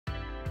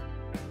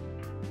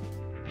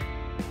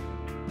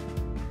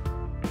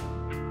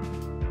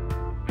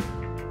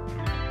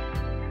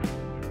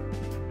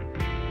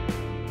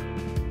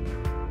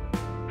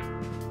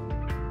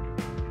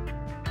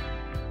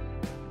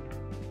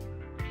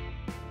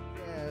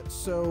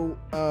So,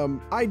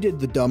 I did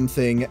the dumb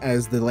thing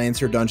as the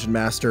Lancer Dungeon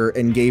Master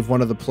and gave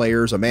one of the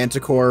players a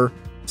Manticore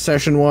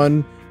session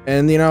 1.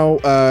 And,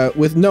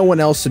 with no one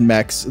else in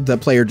mechs, the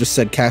player just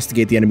said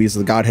castigate the enemies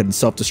of the Godhead and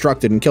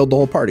self-destructed and killed the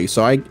whole party.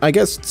 So I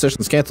guess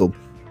session's canceled.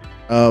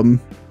 Not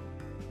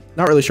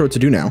really sure what to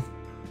do now.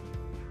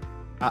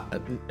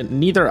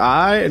 Neither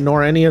I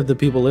nor any of the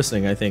people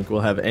listening, I think, will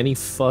have any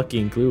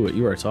fucking clue what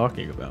you are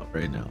talking about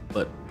right now.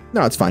 But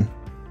no, it's fine.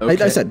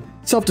 Okay. I said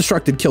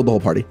self-destructed, killed the whole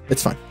party.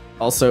 It's fine.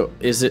 Also,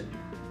 is it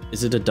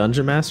a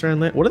Dungeon Master in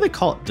that? What do they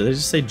call it? Do they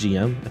just say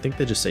GM? I think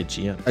they just say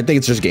GM. I think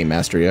it's just Game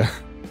Master, yeah.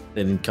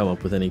 They didn't come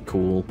up with any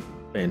cool,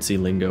 fancy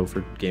lingo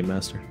for Game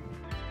Master.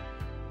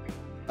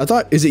 I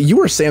thought, is it you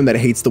or Sam that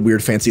hates the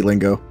weird fancy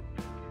lingo?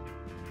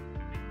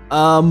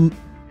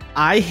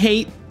 I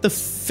hate the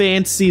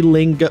fancy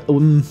lingo.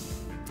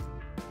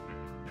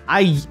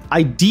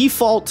 I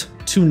default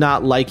to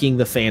not liking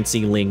the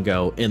fancy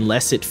lingo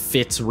unless it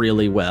fits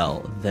really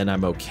well. Then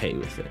I'm okay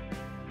with it.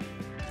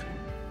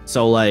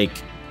 So, like,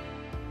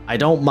 I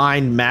don't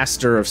mind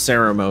Master of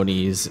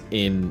Ceremonies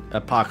in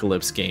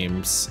Apocalypse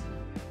games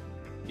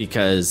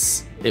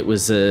because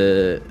there's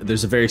a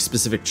very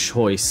specific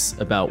choice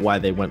about why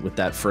they went with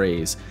that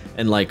phrase.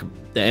 And like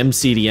the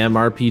MCDM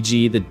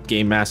RPG, the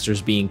Game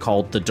Master's being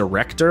called the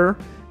Director,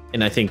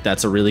 and I think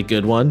that's a really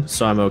good one,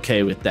 so I'm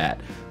okay with that.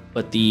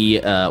 But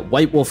the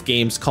White Wolf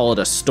games call it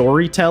a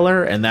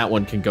Storyteller, and that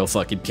one can go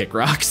fucking kick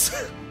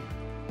rocks.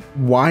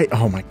 Why?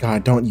 Oh my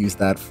god, don't use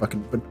that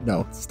fucking... But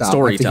no, stop.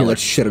 Storyteller. I think you like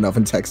shit enough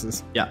in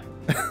Texas. Yeah.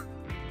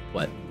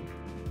 What?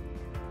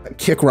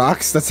 Kick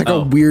rocks? That's like a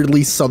Oh.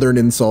 weirdly southern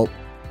insult.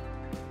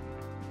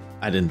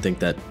 I didn't think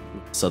that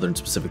Southern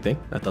specific thing.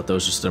 I thought that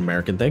was just an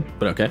American thing,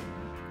 but okay.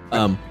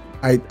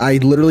 I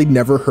literally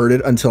never heard it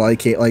until I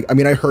came... Like, I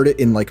mean, I heard it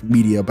in like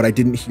media, but I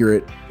didn't hear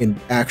it in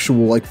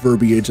actual like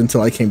verbiage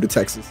until I came to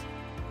Texas.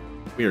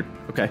 Weird.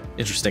 Okay.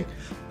 Interesting.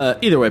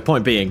 Either way,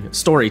 point being,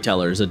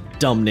 Storyteller is a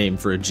dumb name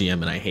for a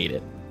GM, and I hate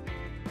it.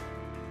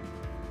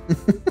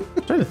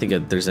 I'm trying to think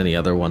if there's any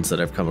other ones that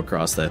I've come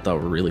across that I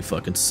thought were really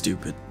fucking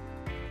stupid.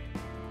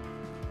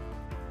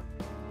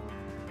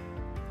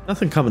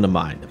 Nothing coming to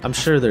mind. I'm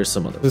sure there's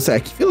some other ones. I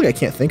feel like I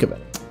can't think of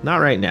it. Not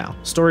right now.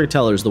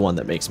 Storyteller is the one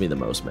that makes me the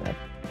most mad.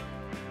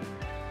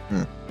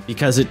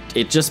 Because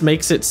it just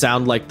makes it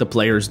sound like the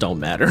players don't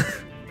matter.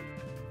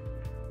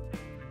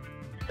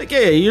 Like,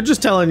 yeah, you're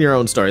just telling your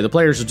own story. The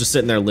players are just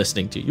sitting there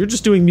listening to you. You're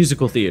just doing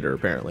musical theater,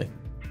 apparently.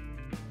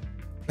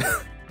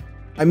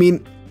 I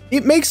mean,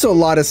 it makes a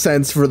lot of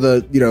sense for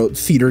the,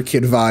 theater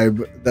kid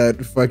vibe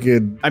that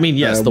fucking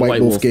yes, the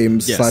White Wolf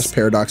games yes. /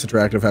 Paradox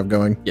Interactive have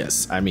going.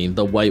 Yes, I mean,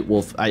 the White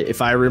Wolf,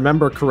 if I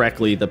remember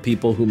correctly, the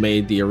people who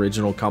made the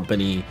original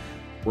company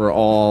were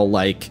all,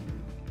 like,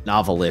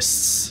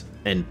 novelists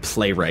and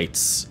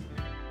playwrights.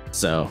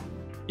 So,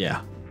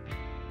 yeah.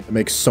 It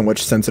makes so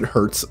much sense it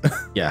hurts.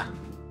 Yeah.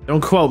 Don't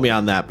quote me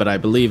on that, but I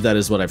believe that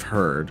is what I've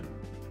heard.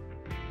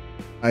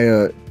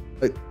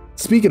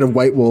 Speaking of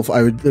White Wolf,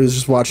 I was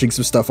just watching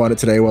some stuff on it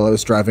today while I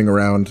was driving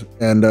around,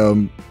 and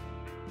I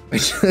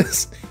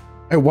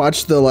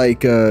watched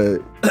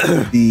the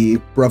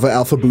the Brava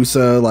Alpha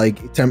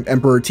Busa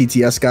Emperor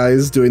TTS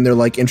guys doing their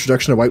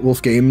introduction to White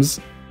Wolf games,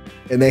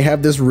 and they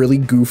have this really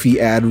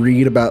goofy ad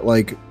read about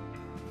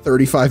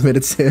 35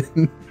 minutes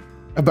in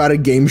about a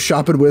game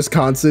shop in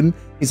Wisconsin.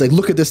 He's like,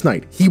 "Look at this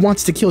knight. He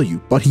wants to kill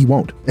you, but he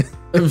won't."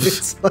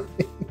 It's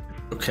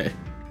okay.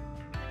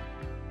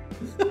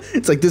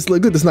 It's like this.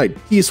 Look at this knight.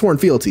 He has sworn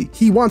fealty.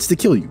 He wants to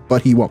kill you,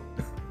 but he won't.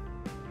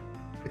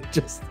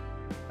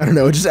 I don't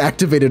know. It just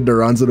activated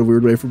neurons in a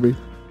weird way for me.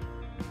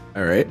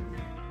 All right.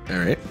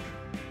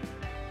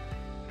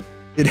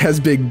 It has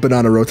big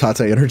banana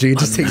rotate energy. It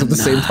just takes up the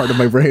same part of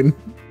my brain.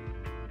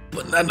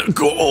 Banana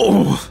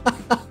go.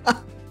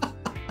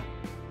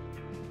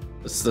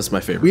 That's my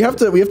favorite. We have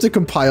to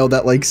compile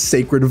that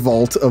sacred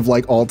vault of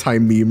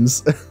all-time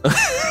memes.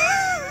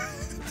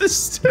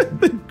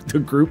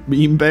 The group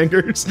meme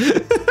bangers.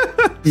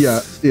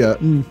 Yeah.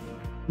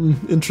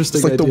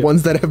 Interesting. It's the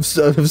ones that have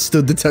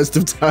stood the test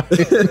of time.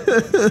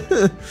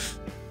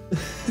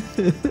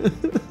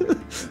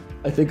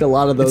 I think a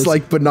lot of those. It's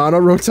like banana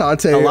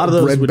rotate, a lot of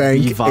those bread would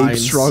bank, be Vines. ape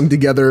strong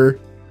together.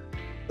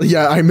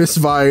 Yeah, I miss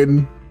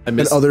Vine. And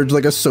other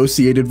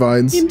associated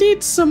vines. He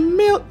needs some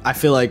milk. I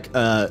feel like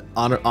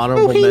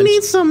honorable mention. He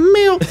needs some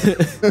milk.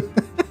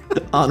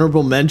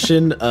 Honorable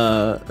mention. Is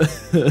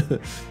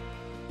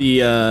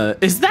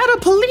that a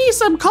police?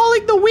 I'm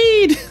calling the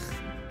weed.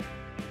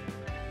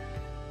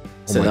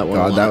 Oh my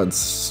god,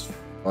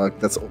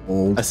 that's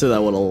old. I said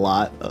that one a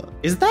lot.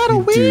 Is that a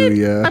weed?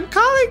 Yeah. I'm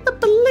calling the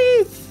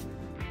police.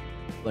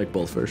 Like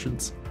both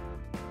versions.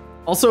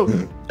 Also,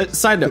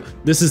 side note,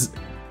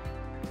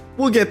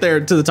 we'll get there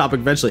to the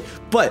topic eventually,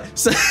 but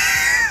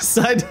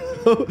side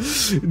note,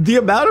 the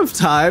amount of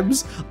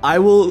times I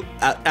will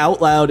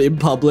out loud in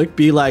public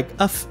be like,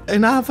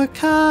 an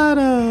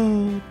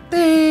avocado,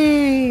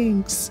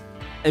 thanks.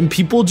 And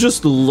people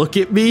just look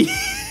at me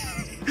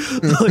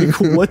Like,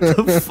 what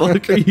the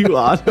fuck are you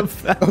on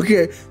about?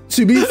 Okay,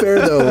 to be fair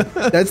though,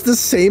 that's the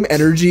same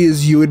energy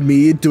as you and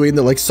me doing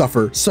the like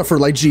suffer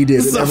like G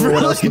did, and Suffer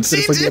everyone else like looks at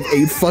us like G they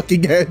have 8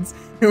 fucking heads,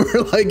 and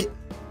we're like,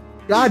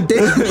 God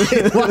damn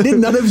it, why did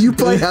none of you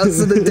play House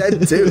of the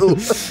Dead 2?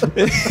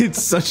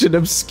 It's such an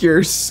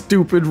obscure,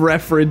 stupid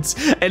reference.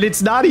 And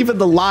it's not even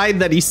the line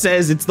that he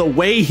says, it's the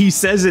way he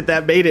says it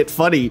that made it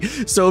funny.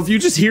 So if you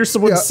just hear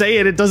someone say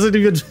it, it doesn't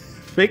even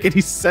make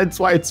any sense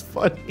why it's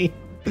funny.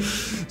 No,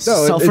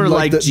 Suffer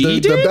like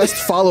G did? The best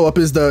follow-up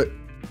is the,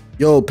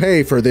 you'll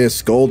pay for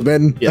this,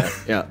 Goldman. Yep.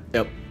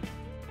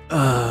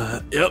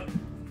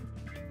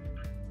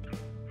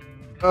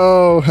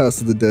 Oh, House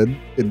of the Dead.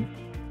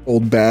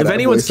 Old bad. If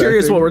anyone's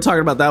curious what we're talking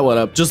about that one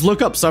up, just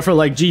look up Suffer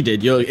Like G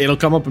Did. It'll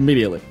come up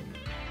immediately.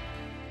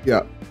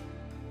 Yeah.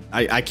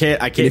 I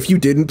can't. And if you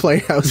didn't play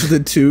House of the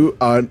 2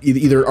 on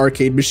either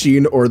arcade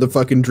machine or the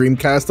fucking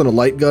Dreamcast on a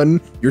light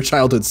gun, your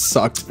childhood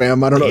sucked,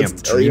 fam. I don't know what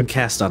to tell you.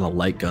 Dreamcast on a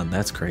light gun.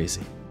 That's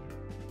crazy.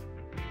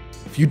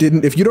 If you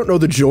don't know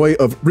the joy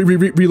of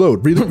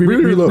reload, then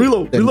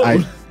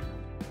I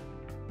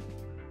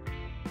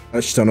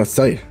just don't know what to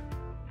tell you.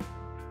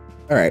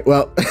 All right,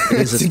 well,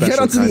 to get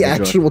onto the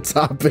actual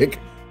topic,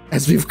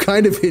 as we've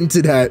kind of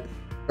hinted at,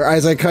 or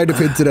as I kind of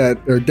hinted at,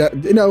 or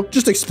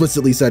just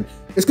explicitly said,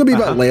 it's going to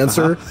be about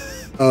Lancer.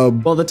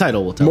 Well, the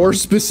title will tell. More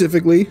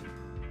specifically,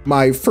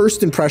 my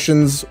first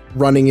impressions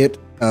running it,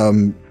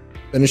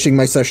 finishing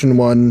my session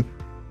 1,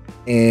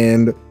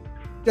 and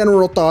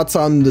general thoughts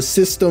on the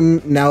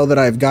system now that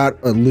I've got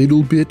a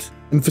little bit,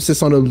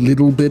 emphasis on a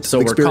little bit. So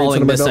we're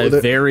calling this a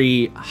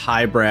very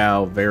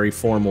highbrow, very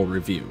formal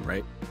review,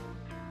 right?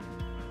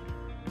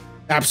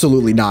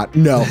 Absolutely not.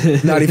 No,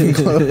 not even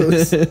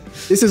close.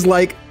 This is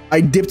like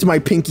I dipped my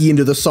pinky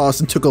into the sauce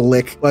and took a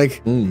lick.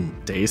 Like,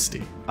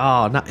 tasty.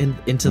 Oh, not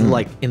into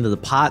the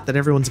pot that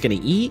everyone's gonna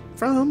eat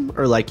from,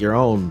 or like your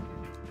own.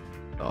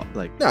 Oh,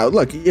 like no,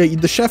 look,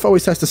 the chef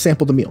always has to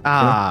sample the meal.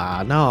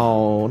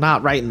 No,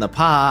 not right in the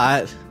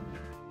pot.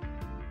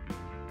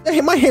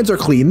 Hey, my hands are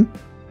clean.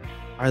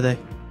 Are they?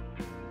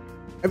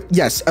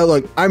 Yes.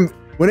 Look,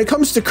 when it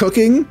comes to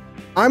cooking,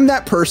 I'm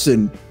that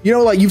person,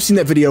 like you've seen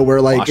that video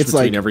where like it's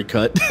like every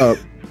cut.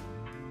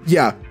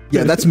 Yeah,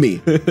 that's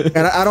me. And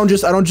I don't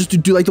just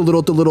do like the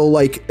little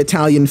like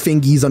Italian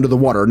fingies under the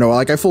water. No,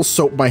 like I full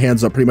soap my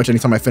hands up pretty much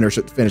anytime I finish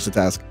the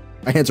task.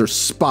 My hands are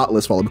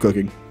spotless while I'm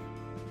cooking.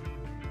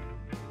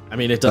 I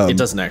mean, it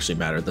doesn't actually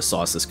matter. The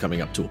sauce is coming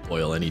up to a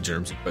boil. Any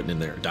germs you're putting in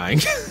there are dying.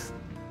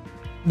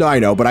 No, I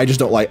know, but I just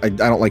don't like. I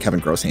don't like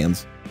having gross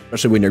hands.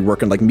 Especially when you're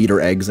working like meat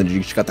or eggs and you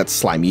just got that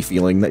slimy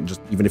feeling that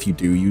just, even if you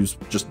do use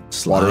just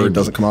water, it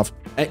doesn't come off.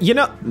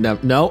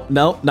 No,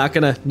 not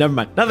gonna, never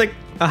mind. Nothing.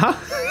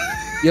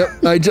 Yep,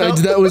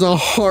 that was a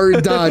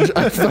hard dodge.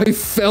 I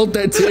felt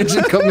that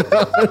tangent coming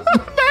out.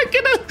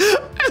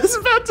 I was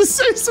about to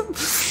say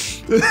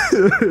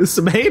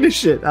some heinous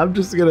shit. I'm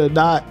just gonna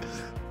not.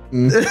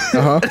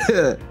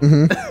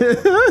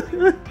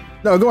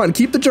 No, go on.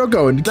 Keep the joke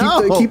going.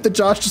 Keep the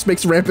Josh just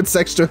makes rampant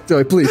sex joke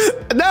going, please.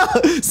 No,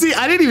 see,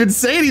 I didn't even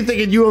say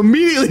anything, and you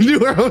immediately knew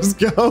where I was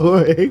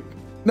going.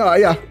 No,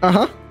 yeah,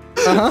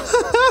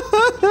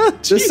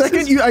 The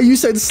second you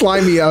said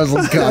slimy, I was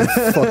like, God,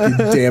 fucking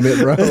damn it,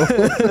 bro.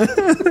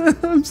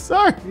 I'm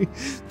sorry,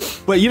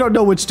 but you don't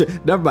know which to.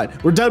 Never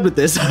mind. We're done with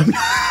this.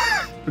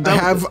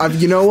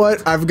 You know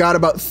what? I've got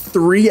about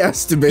 3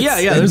 estimates.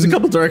 Yeah. There's a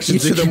couple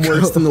directions. Each of them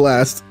worse than the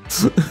last.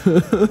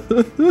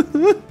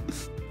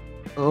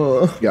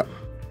 Oh yeah,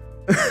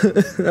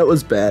 that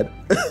was bad.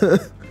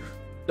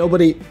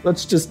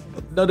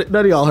 None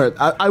of y'all heard.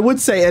 I would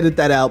say edit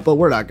that out, but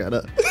we're not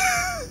gonna.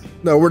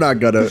 No, we're not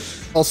gonna.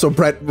 Also,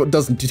 Brett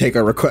doesn't take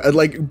a request.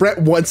 Like Brett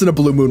once in a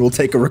blue moon will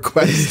take a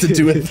request to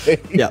do a thing.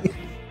 Yeah.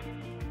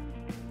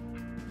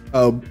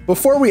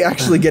 Before we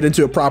actually get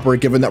into it proper,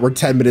 given that we're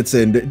 10 minutes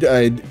in,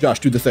 Josh,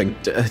 do the thing.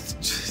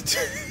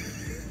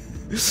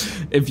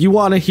 If you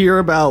want to hear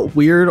about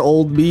weird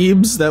old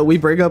memes that we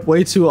bring up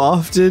way too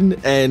often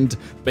and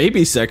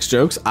maybe sex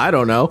jokes, I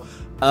don't know,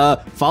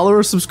 follow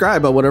or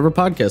subscribe on whatever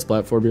podcast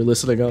platform you're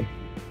listening on.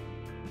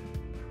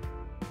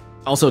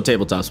 Also,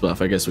 tabletop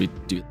stuff. I guess we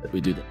do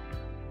that.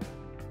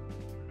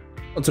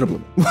 Once in a blue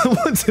moon.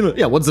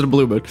 once in a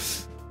blue moon.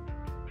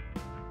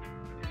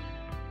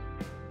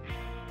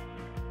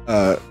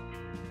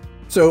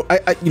 So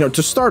I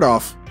to start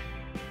off,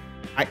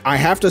 I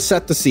have to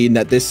set the scene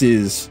that this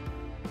is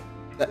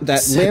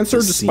that Lancer,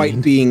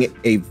 despite being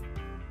a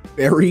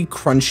very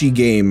crunchy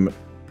game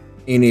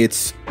in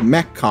its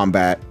mech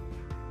combat,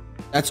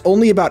 that's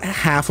only about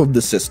half of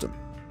the system.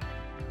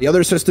 The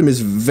other system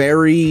is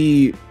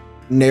very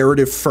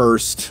narrative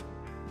first,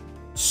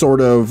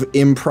 sort of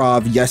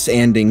improv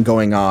yes-anding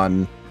going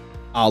on,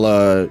 a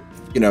la,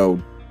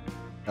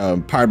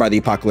 Powered by the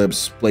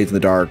Apocalypse, Blades in the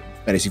Dark,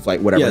 Fantasy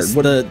Flight, whatever. Yes,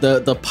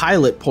 the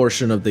pilot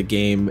portion of the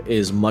game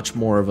is much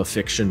more of a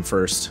fiction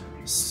first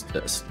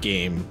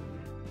game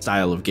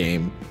style of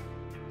game,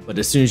 but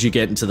as soon as you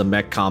get into the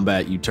mech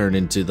combat, you turn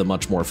into the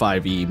much more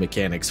 5e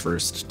mechanics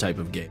first type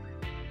of game,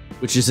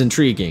 which is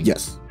intriguing.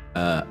 Yes.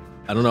 I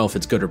don't know if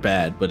it's good or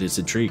bad, but it's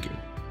intriguing.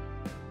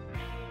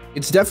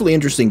 It's definitely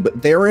interesting,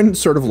 but therein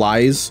sort of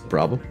lies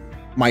Problem.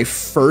 my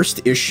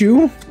first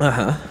issue.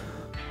 Uh-huh.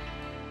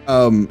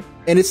 And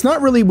it's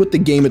not really with the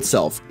game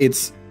itself.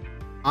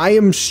 I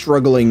am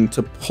struggling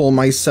to pull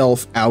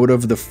myself out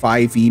of the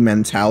 5e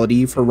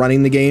mentality for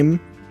running the game.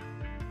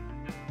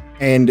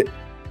 And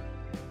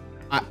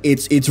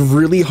it's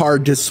really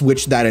hard to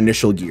switch that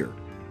initial gear.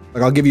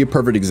 Like, I'll give you a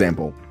perfect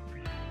example.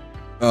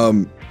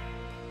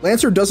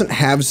 Lancer doesn't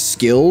have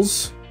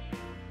skills.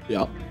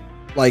 Yeah.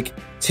 Like,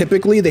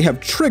 typically they have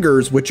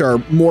triggers, which are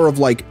more of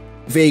like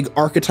vague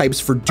archetypes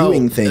for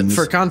doing things.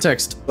 For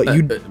context, but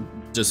you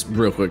just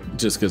real quick,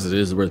 just because it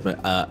is worth it.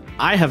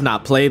 I have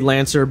not played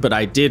Lancer, but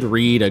I did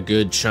read a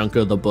good chunk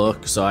of the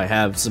book, so I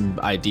have some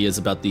ideas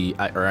about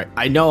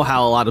I know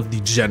how a lot of the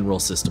general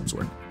systems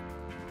work.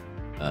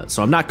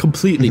 So I'm not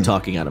completely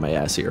talking out of my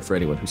ass here for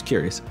anyone who's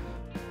curious.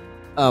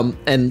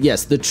 And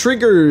yes, the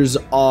triggers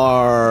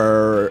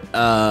are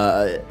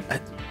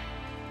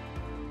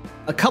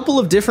a couple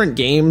of different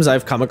games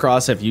I've come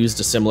across have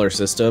used a similar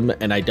system,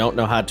 and I don't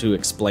know how to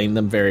explain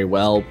them very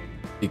well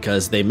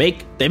because they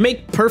make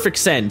perfect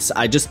sense.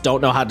 I just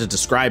don't know how to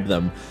describe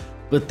them.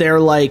 But they're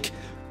like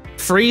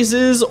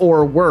phrases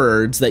or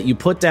words that you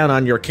put down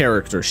on your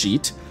character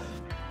sheet,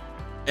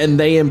 and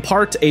they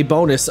impart a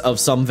bonus of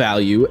some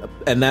value,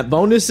 and that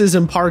bonus is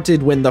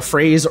imparted when the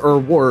phrase or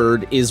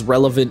word is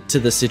relevant to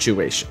the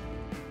situation.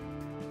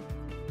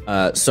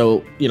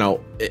 So, you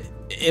know,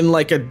 in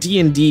like a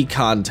D&D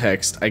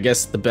context, I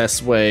guess the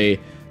best way,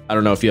 I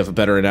don't know if you have a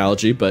better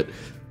analogy, but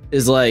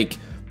is like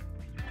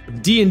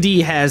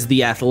D&D has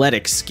the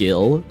athletic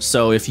skill.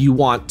 So if you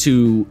want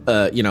to,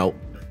 you know,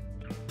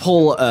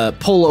 pull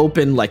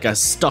open like a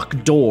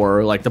stuck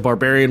door, like the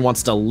barbarian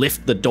wants to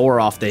lift the door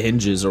off the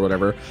hinges or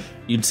whatever,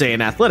 you'd say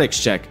an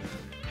athletics check.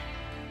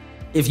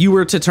 If you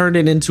were to turn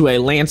it into a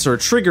Lancer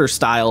trigger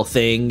style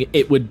thing,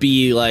 it would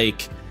be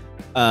like,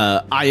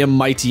 I am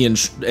mighty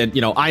and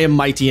you know, I am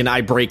mighty and I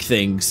break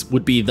things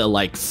would be the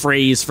like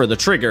phrase for the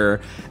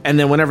trigger. And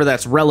then whenever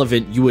that's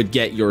relevant, you would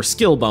get your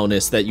skill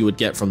bonus that you would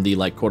get from the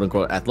like quote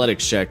unquote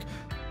athletics check.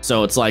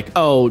 So it's like,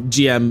 oh,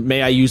 GM,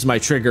 may I use my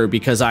trigger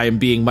because I am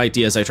being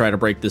mighty as I try to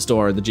break this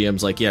door? And the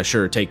GM's like, yeah,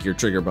 sure, take your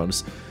trigger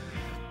bonus.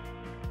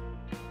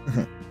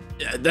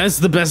 Yeah, that's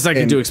the best I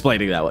can do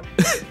explaining that one.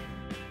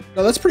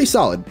 No, that's pretty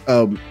solid.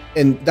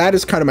 And that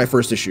is kind of my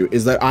first issue,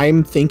 is that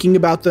I'm thinking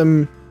about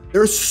them.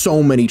 There's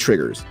so many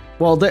triggers.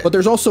 Well, but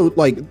there's also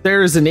like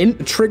there's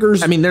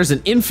triggers. I mean, there's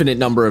an infinite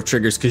number of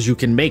triggers because you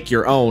can make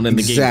your own, and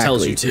the game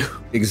tells you to.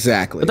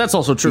 Exactly. But that's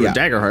also true in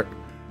Daggerheart.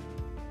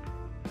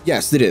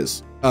 Yes, it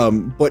is.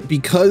 But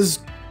because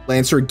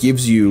Lancer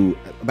gives you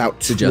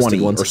about 20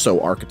 or so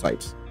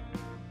archetypes,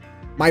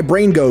 my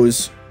brain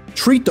goes,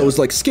 treat those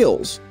like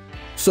skills.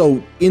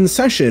 So in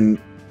session,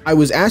 I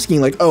was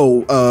asking like,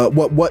 oh,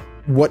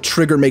 what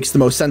trigger makes the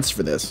most sense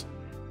for this?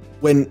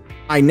 When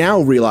I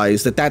now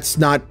realize that that's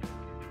not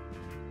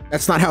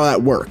how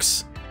that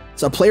works.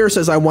 So a player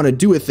says, I want to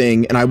do a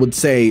thing, and I would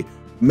say,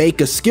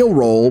 make a skill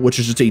roll, which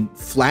is just a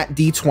flat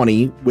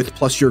D20 with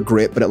plus your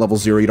grit, but at level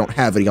 0, you don't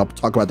have any. I'll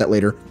talk about that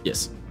later.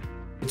 Yes.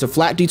 It's a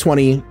flat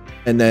D20,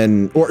 and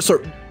then,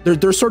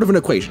 there's sort of an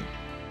equation.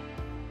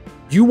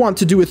 You want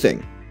to do a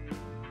thing.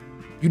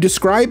 You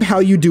describe how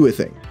you do a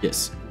thing.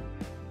 Yes.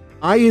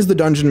 I, as the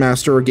dungeon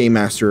master or game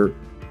master,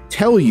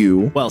 tell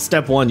you. Well,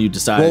 step 1, you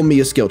decide. Roll me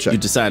a skill check. You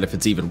decide if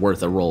it's even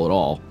worth a roll at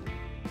all.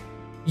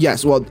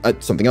 Yes. Well,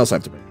 something else I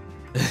have to make.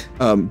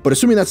 But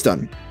assuming that's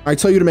done, I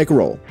tell you to make a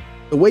roll.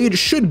 The way it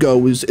should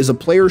go is a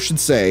player should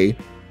say,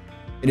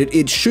 and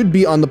it should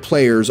be on the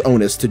player's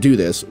onus to do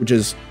this, which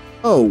is,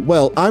 oh,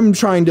 well, I'm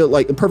trying to,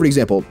 like, a perfect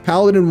example.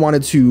 Paladin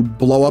wanted to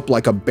blow up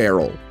like a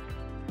barrel,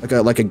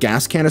 like a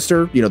gas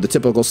canister, you know, the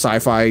typical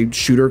sci-fi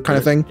shooter kind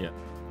of thing. Yeah.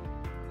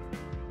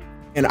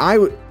 And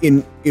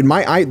in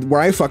my eye,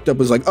 where I fucked up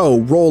was like, oh,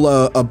 roll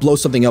a blow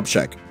something up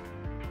check.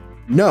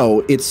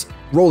 No, it's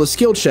roll a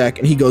skill check,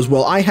 and he goes,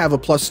 well, I have a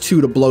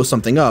 +2 to blow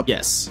something up.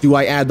 Yes. Do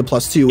I add the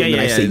 +2? And then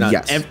I say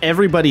yes.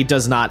 Everybody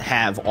does not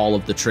have all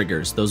of the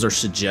triggers. Those are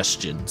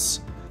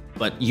suggestions.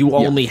 But you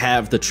only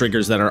have the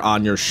triggers that are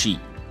on your sheet.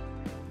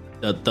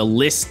 The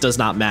list does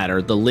not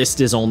matter. The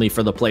list is only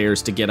for the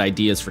players to get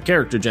ideas for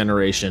character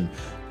generation.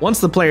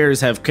 Once the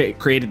players have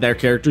created their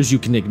characters, you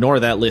can ignore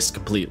that list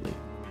completely.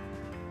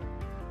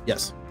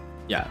 Yes.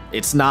 Yeah,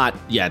 it's not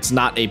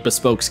a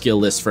bespoke skill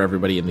list for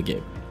everybody in the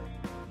game.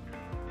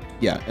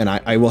 Yeah, and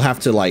I will have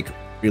to like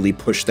really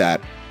push that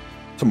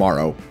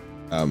tomorrow.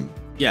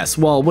 Yes,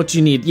 well, what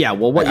you need,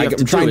 what you have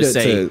to do is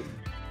say.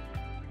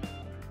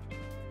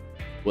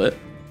 What?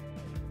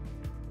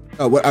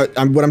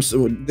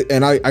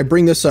 I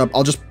bring this up.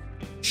 I'll just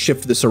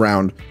shift this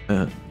around.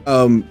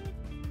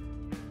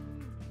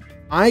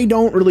 I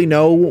don't really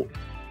know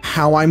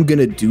how I'm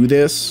gonna do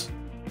this,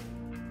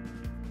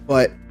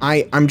 but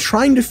I'm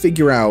trying to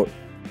figure out.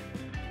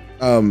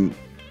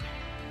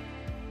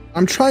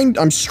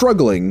 I'm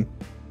struggling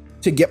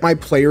to get my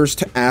players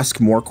to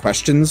ask more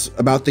questions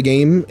about the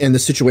game and the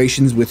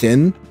situations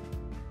within.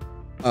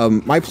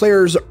 My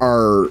players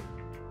are,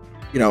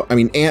 you know, I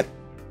mean, Ant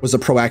was a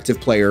proactive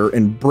player,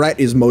 and Brett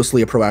is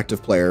mostly a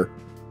proactive player.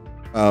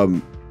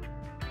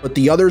 But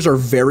the others are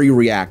very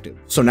reactive.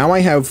 So now I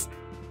have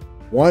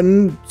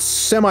one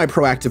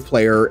semi-proactive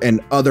player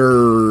and other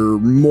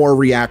more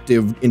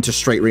reactive into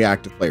straight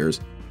reactive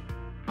players.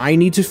 I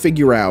need to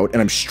figure out,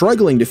 and I'm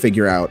struggling to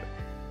figure out,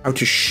 how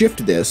to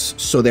shift this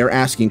so they're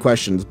asking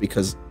questions,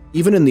 because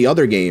even in the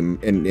other game,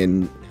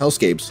 in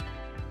Hellscapes,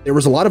 there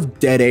was a lot of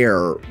dead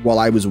air while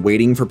I was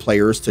waiting for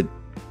players to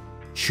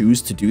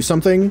choose to do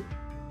something.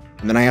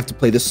 And then I have to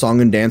play this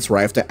song and dance where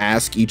I have to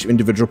ask each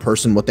individual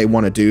person what they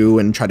want to do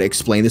and try to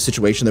explain the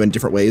situation to them in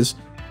different ways.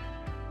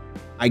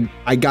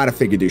 I gotta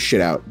figure this shit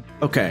out.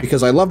 Okay.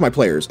 Because I love my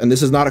players, and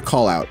this is not a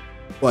call out,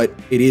 but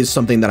it is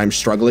something that I'm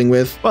struggling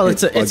with. Well,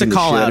 it's a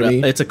call out.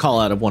 It's a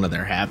call out of one of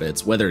their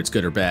habits. Whether it's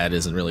good or bad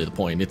isn't really the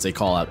point. It's a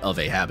call out of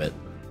a habit.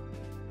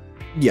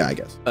 Yeah, I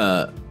guess.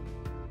 That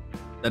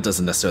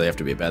doesn't necessarily have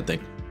to be a bad thing.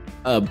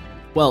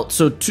 Well,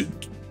 so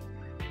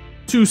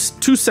two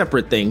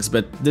separate things,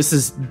 but this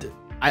is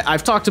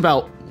I've talked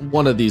about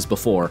one of these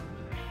before.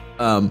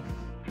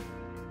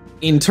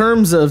 In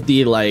terms of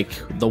the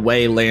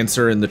way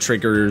Lancer and the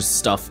triggers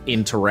stuff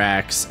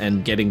interacts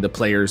and getting the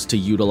players to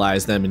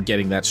utilize them and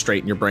getting that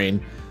straight in your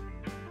brain.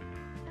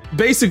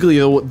 Basically,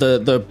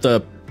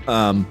 the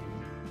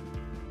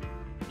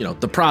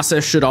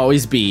process should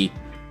always be,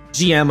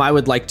 GM, I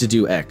would like to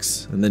do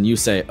X, and then you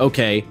say,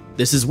 okay,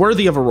 this is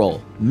worthy of a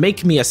roll.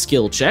 Make me a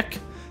skill check,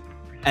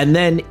 and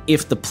then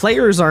if the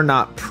players are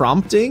not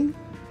prompting,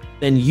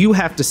 then you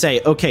have to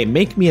say, okay,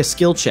 make me a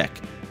skill check.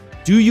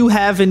 Do you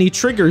have any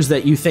triggers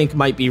that you think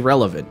might be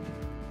relevant?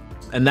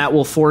 And that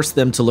will force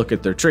them to look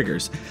at their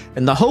triggers.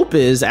 And the hope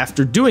is,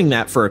 after doing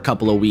that for a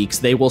couple of weeks,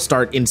 they will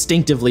start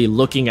instinctively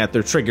looking at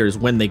their triggers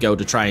when they go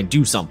to try and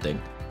do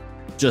something.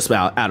 Just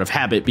out of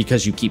habit,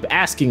 because you keep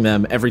asking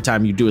them every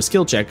time you do a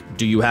skill check,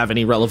 do you have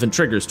any relevant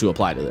triggers to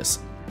apply to this?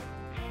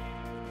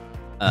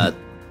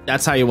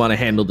 That's how you want to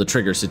handle the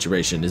trigger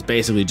situation, is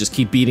basically just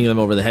keep beating them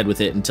over the head with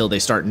it until they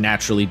start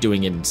naturally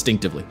doing it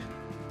instinctively.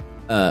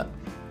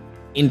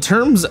 In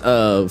terms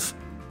of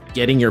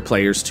getting your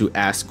players to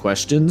ask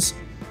questions,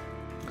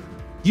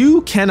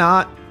 you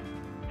cannot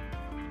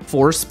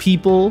force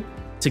people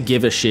to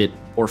give a shit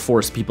or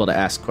force people to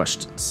ask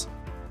questions.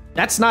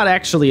 That's not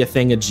actually a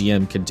thing a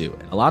GM can do.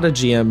 And a lot of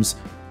GMs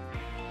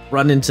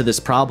run into this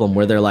problem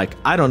where they're like,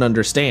 I don't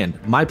understand.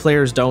 My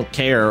players don't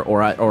care,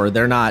 or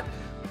they're not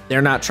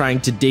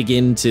trying to dig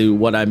into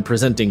what I'm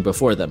presenting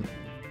before them.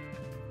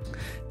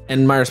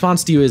 And my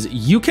response to you is,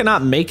 you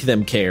cannot make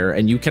them care,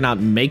 and you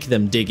cannot make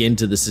them dig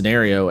into the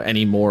scenario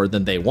any more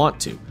than they want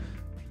to.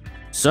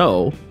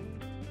 So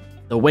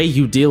the way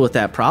you deal with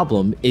that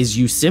problem is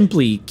you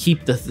simply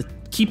keep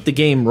the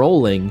game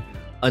rolling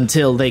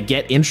until they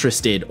get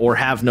interested or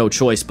have no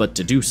choice but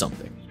to do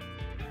something.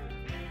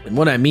 And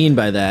what I mean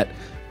by that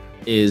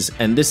is,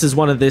 and this is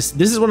one of those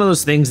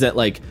things that,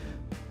 like,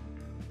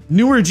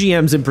 newer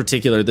GMs in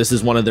particular, this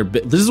is one of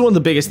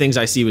the biggest things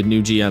I see with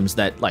new GMs,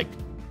 that, like,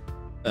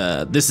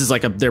 this is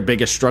like their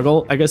biggest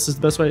struggle, I guess is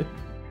the best way.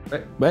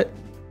 Right? What?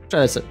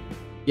 Try that.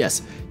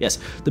 Yes.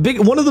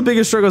 One of the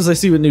biggest struggles I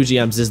see with new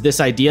GMs is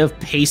this idea of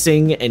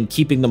pacing and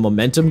keeping the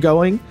momentum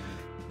going.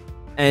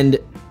 And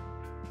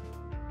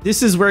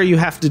this is where you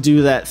have to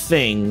do that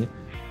thing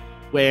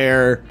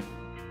where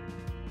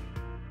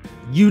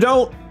you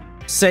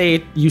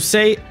say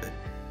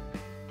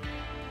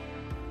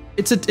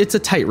it's a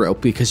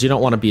tightrope, because you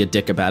don't want to be a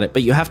dick about it,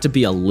 but you have to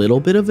be a little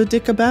bit of a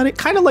dick about it.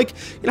 Kind of like,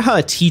 you know how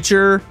a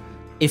teacher,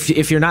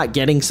 if you're not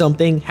getting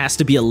something, has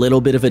to be a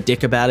little bit of a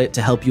dick about it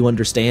to help you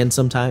understand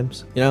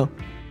sometimes, you know?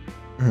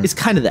 Mm-hmm. It's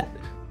kind of that.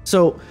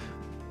 So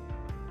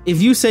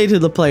if you say to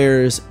the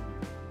players,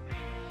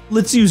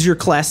 let's use your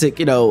classic,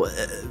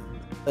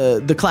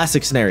 the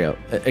classic scenario,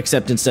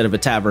 except instead of a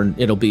tavern,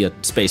 it'll be a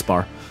space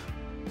bar.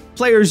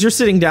 Players, you're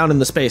sitting down in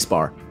the space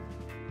bar.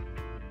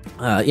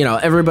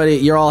 Everybody,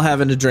 you're all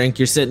having a drink,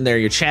 you're sitting there,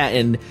 you're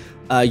chatting,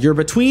 you're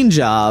between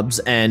jobs,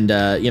 and,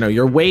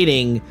 you're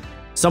waiting.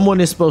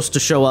 Someone is supposed to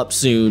show up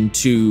soon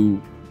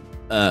to,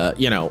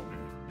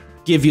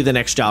 give you the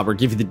next job or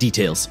give you the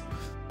details.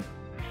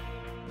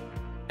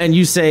 And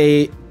you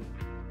say,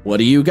 what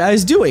are you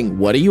guys doing?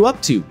 What are you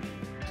up to?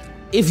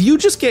 If you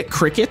just get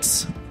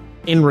crickets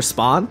in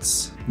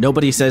response,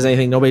 nobody says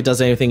anything, nobody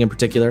does anything in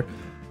particular,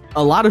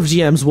 a lot of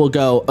GMs will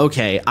go,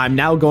 okay, I'm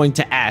now going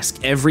to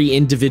ask every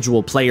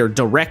individual player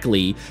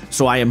directly,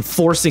 so I am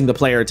forcing the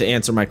player to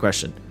answer my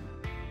question.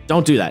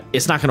 Don't do that.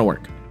 It's not going to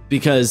work,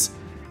 because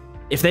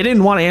if they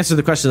didn't want to answer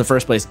the question in the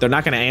first place, they're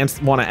not going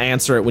to want to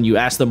answer it when you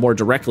ask them more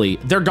directly.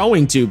 They're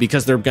going to,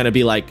 because they're going to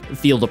be like,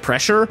 feel the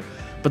pressure,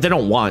 but they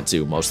don't want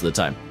to most of the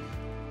time.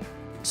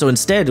 So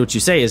instead, what you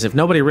say is, if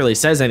nobody really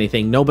says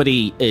anything,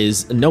 nobody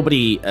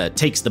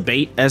takes the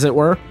bait, as it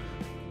were,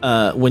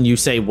 when you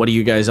say, what are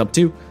you guys up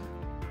to?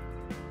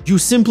 You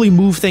simply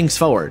move things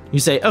forward. You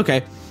say,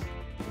 okay,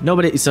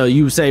 so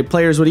you say,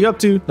 players, what are you up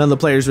to? None of the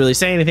players really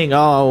say anything.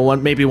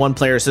 Maybe one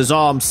player says,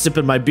 I'm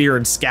sipping my beer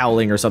and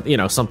scowling, or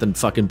something, something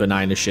fucking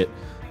benign as shit.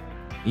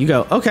 You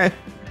go, okay.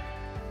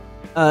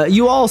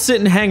 You all sit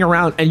and hang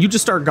around, and you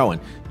just start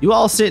going. You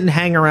all sit and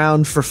hang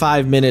around for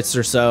 5 minutes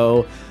or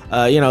so.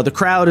 The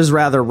crowd is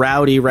rather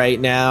rowdy right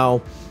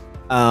now.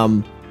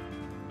 But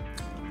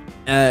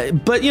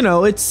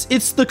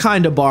it's the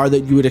kind of bar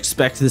that you would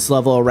expect this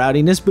level of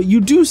rowdiness. But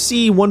you do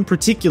see one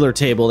particular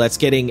table that's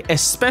getting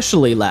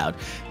especially loud,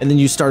 and then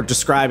you start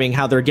describing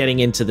how they're getting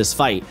into this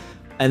fight,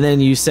 and then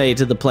you say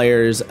to the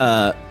players,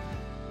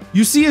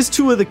 you see as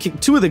two of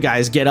the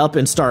guys get up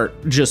and start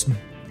just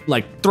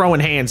like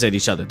throwing hands at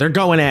each other. They're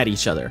going at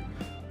each other.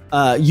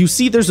 You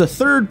see there's a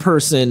third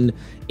person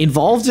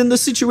involved in the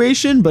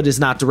situation, but is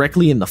not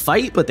directly in the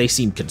fight, but they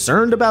seem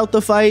concerned about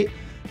the fight.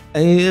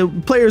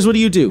 Players, what do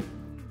you do?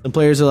 And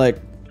players are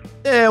like,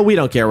 we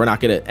don't care. We're not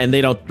going to. And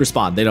they don't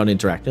respond. They don't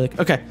interact. They're like,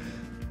 okay.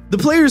 The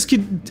players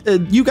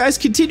you guys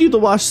continue to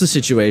watch the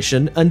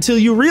situation until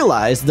you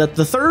realize that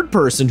the third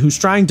person who's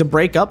trying to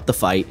break up the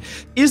fight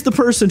is the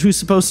person who's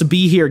supposed to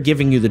be here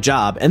giving you the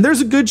job. And there's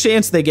a good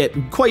chance they get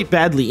quite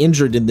badly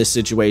injured in this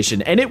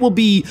situation. And it will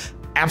be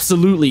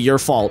absolutely your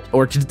fault,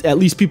 or at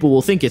least people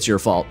will think it's your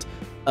fault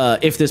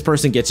if this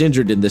person gets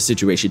injured in this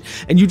situation.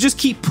 And you just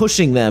keep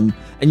pushing them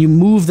and you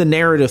move the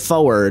narrative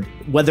forward,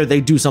 whether they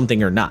do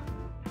something or not.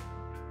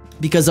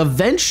 Because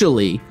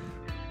eventually,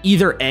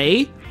 either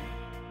A,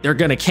 they're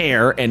going to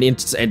care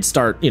and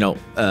start,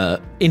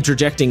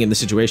 interjecting in the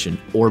situation.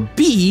 Or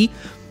B,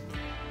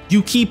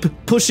 you keep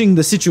pushing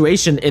the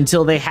situation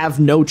until they have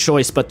no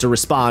choice but to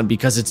respond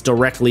because it's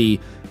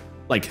directly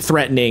like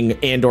threatening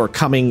and or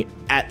coming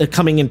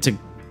into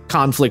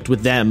conflict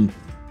with them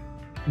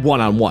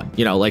one-on-one.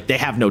 Like they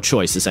have no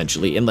choice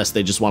essentially, unless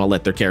they just want to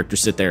let their character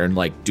sit there and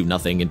like do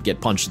nothing and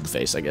get punched in the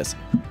face, I guess.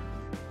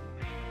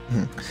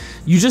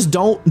 You just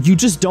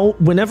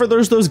don't, whenever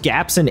there's those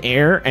gaps in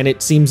air and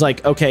it seems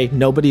like, okay,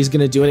 nobody's going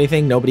to do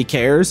anything, nobody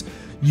cares,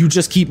 you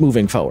just keep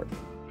moving forward.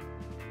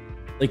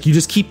 Like you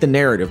just keep the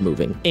narrative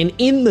moving. And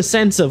in the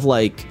sense of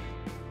like,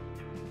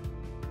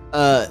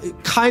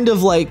 kind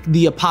of like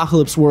the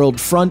Apocalypse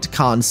World front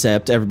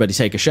concept, everybody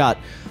take a shot,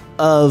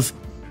 of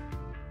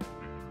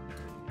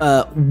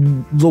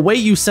the way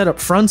you set up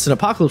fronts in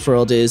Apocalypse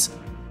World is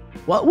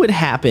what would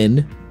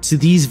happen to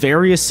these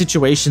various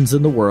situations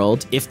in the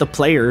world if the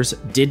players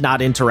did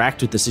not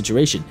interact with the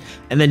situation.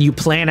 And then you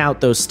plan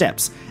out those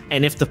steps.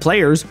 And if the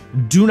players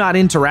do not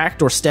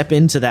interact or step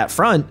into that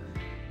front,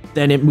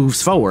 then it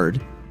moves forward.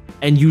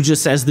 And you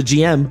just, as the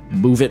GM,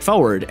 move it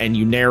forward and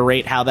you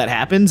narrate how that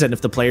happens. And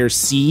if the players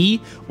see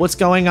what's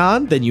going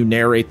on, then you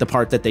narrate the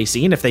part that they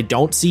see. And if they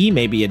don't see,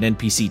 maybe an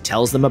NPC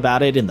tells them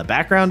about it in the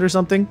background or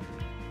something.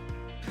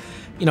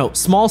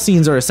 Small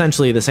scenes are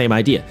essentially the same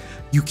idea.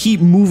 You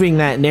keep moving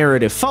that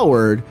narrative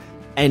forward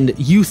and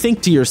you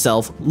think to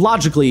yourself,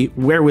 logically,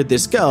 where would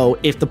this go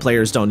if the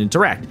players don't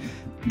interact?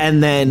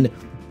 And then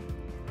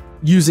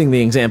using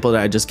the example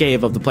that I just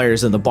gave of the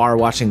players in the bar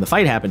watching the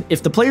fight happen,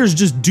 if the players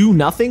just do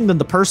nothing, then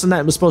the person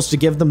that was supposed to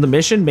give them the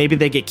mission, maybe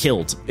they get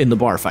killed in the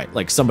bar fight.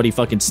 Like somebody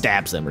fucking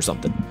stabs them or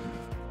something.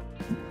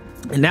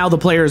 And now the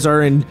players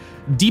are in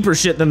deeper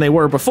shit than they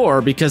were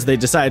before because they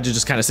decided to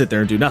just kind of sit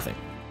there and do nothing.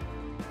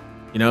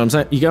 You know what I'm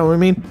saying? You get what I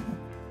mean?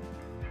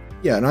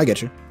 Yeah, no, I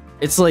get you.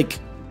 It's like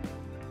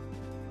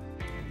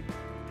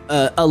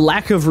a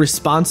lack of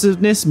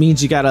responsiveness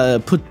means you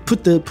gotta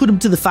put them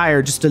to the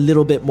fire just a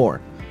little bit more,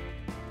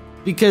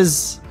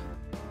 because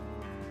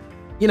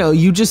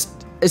you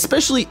just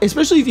especially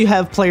if you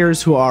have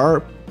players who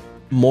are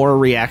more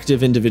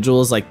reactive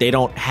individuals, like they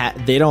don't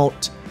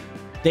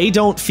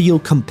feel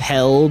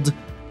compelled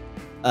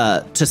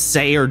to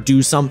say or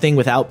do something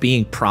without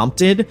being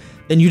prompted,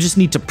 then you just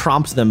need to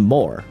prompt them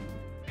more.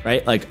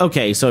 Right? Like,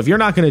 okay, so if you're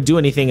not going to do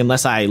anything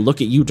unless I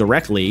look at you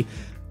directly,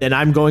 then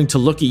I'm going to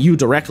look at you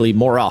directly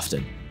more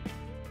often.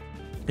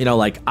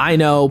 Like I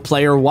know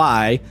player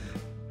Y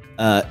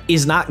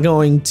is not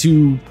going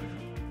to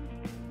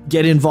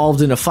get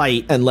involved in a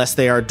fight unless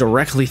they are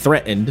directly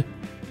threatened.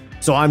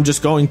 So I'm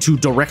just going to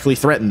directly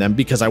threaten them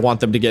because I want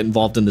them to get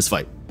involved in this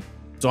fight.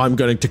 So I'm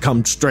going to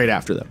come straight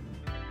after them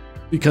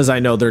because I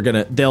know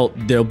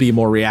they'll be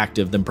more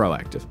reactive than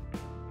proactive.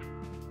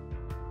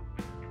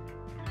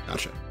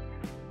 Gotcha.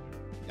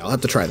 I'll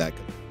have to try that.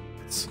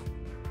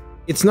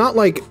 It's not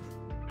like,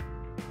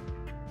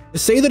 to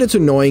say that it's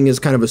annoying is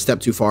kind of a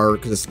step too far,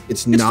 because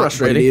it's not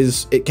frustrating. But it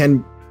is. It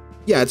can,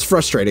 yeah, it's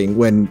frustrating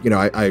when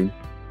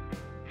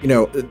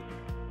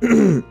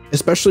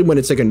especially when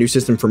it's like a new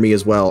system for me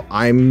as well.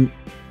 I'm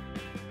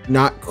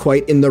not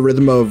quite in the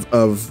rhythm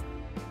of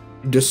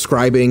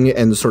describing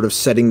and sort of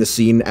setting the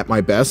scene at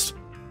my best.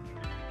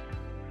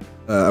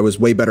 I was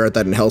way better at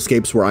that in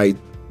Hellscapes, where I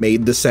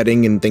made the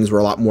setting and things were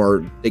a lot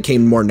more, they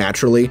came more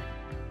naturally.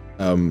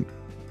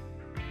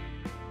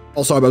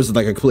 Also, I was in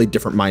like a completely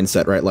different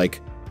mindset, right?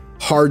 Like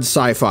hard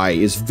sci-fi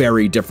is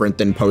very different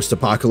than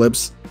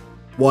post-apocalypse.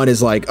 One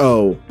is like,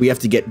 oh, we have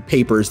to get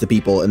papers to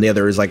people, and the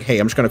other is like, hey,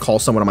 I'm just gonna call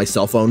someone on my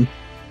cell phone.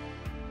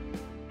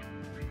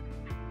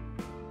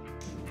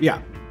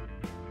 Yeah.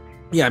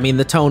 Yeah, I mean,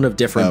 the tone of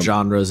different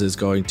genres is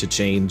going to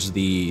change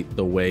the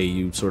way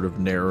you sort of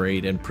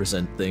narrate and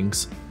present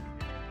things.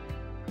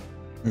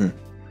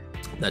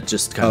 That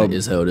just kind of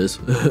is how it is.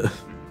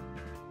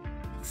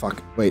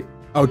 Fuck. Wait.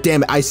 Oh,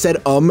 damn it. I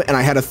said and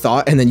I had a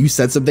thought, and then you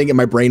said something, and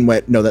my brain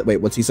went, no, wait,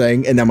 what's he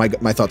saying? And now my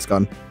thought's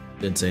gone.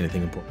 Didn't say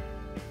anything important.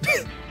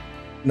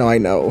 No, I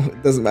know.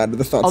 It doesn't matter.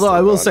 The thought's Although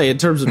I will gone. say, in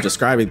terms of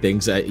describing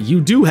things,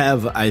 you do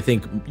have, I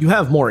think, you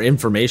have more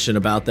information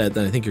about that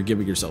than I think you're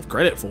giving yourself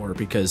credit for,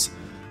 because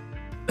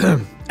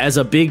as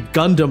a big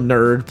Gundam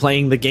nerd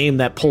playing the game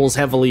that pulls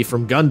heavily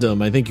from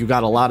Gundam, I think you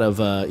got a lot of,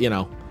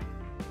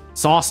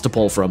 sauce to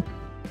pull from.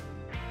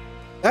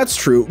 That's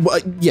true. Well,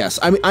 yes,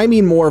 I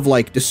mean more of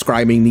like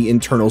describing the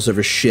internals of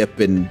a ship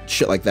and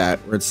shit like that,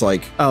 where it's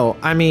like, Oh,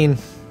 I mean,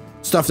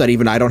 stuff that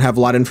even I don't have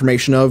a lot of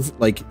information of.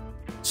 Like,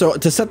 so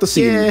to set the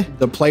scene, Yeah.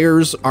 the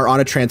players are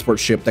on a transport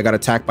ship that got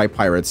attacked by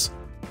pirates.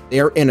 They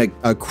are in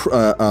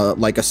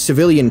a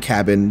civilian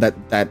cabin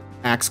that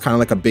acts kind of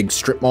like a big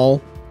strip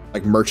mall.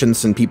 Like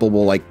merchants and people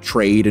will like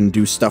trade and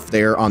do stuff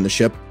there on the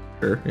ship.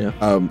 sure, yeah.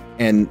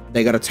 And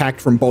they got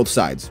attacked from both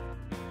sides.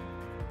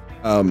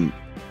 And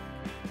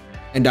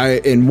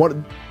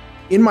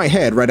in my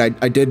head, right,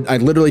 I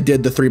literally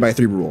did the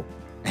 3x3 rule.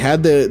 I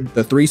had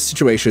the three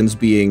situations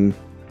being,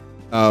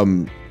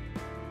 the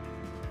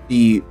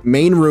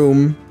main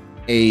room,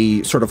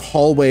 a sort of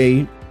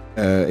hallway,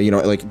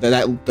 like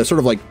the sort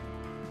of like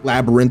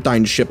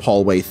labyrinthine ship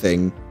hallway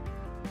thing,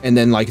 and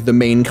then like the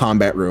main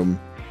combat room.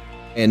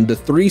 And the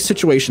three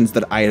situations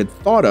that I had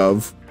thought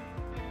of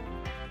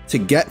to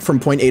get from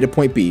point A to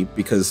point B,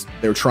 because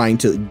they're trying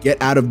to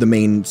get out of the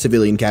main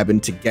civilian cabin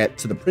to get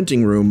to the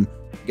printing room,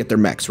 get their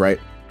mechs, right?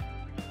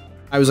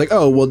 I was like,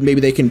 oh, well, maybe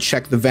they can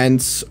check the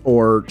vents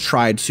or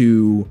try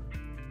to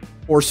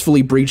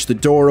forcefully breach the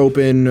door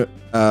open,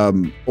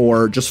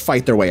 or just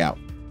fight their way out.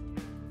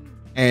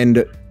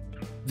 And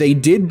they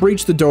did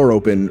breach the door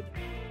open,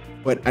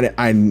 but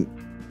I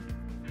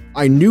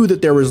knew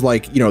that there was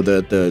like,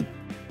 the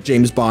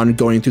James Bond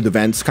going through the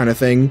vents kind of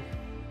thing.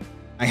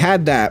 I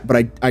had that,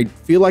 but I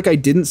feel like I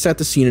didn't set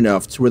the scene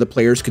enough to where the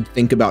players could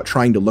think about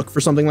trying to look for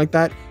something like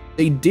that.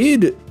 They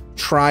did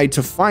try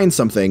to find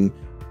something,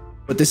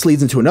 but this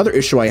leads into another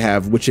issue I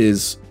have, which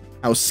is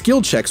how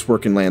skill checks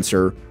work in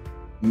Lancer,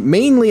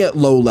 mainly at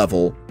low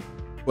level,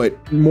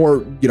 but more,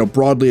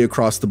 broadly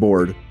across the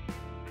board,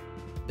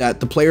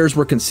 that the players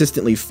were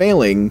consistently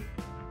failing.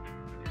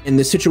 In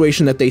the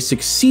situation that they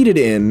succeeded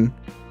in,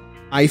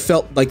 I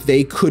felt like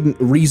they couldn't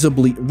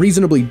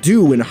reasonably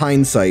do in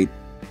hindsight.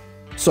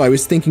 So I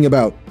was thinking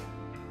about,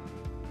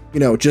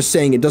 just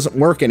saying it doesn't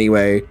work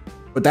anyway,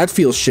 but that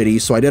feels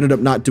shitty. So I ended up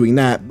not doing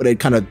that, but it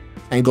kind of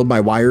tangled my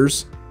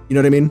wires. You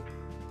know what I mean?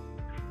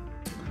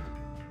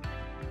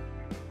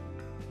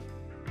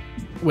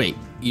 Wait,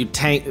 you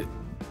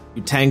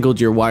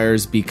tangled your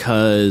wires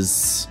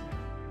because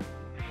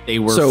they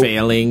were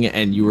failing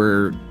and you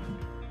were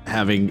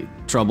having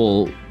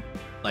trouble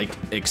like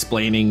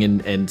explaining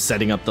and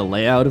setting up the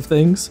layout of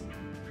things?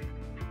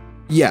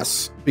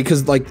 Yes,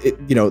 because like,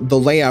 the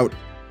layout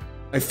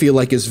I feel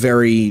like is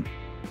very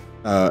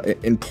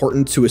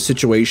important to a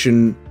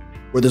situation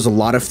where there's a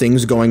lot of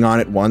things going on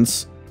at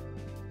once.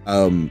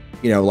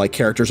 Like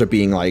characters are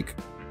being like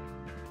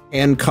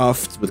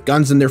handcuffed with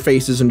guns in their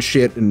faces and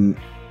shit, and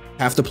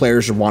half the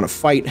players want to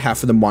fight,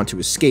 half of them want to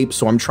escape.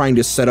 So I'm trying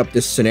to set up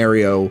this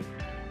scenario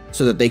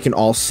so that they can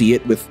all see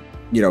it with,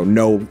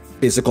 no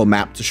physical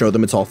map to show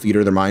them. It's all theater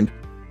of their mind.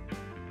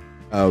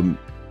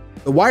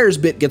 The wires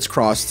bit gets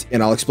crossed,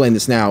 and I'll explain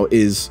this now,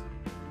 is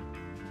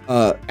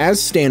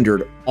as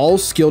standard, all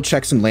skill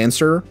checks in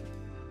Lancer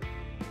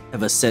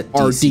Have a set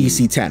are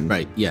DC 10.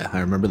 Right, yeah, I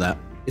remember that.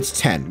 It's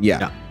 10,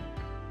 yeah.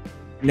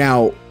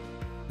 Now,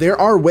 there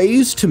are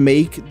ways to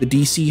make the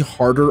DC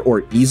harder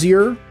or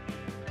easier.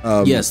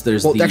 Yes,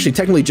 there's actually,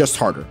 technically just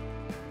harder.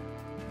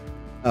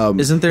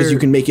 Isn't there? Because you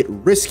can make it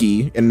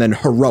risky and then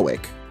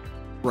heroic.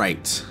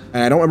 Right.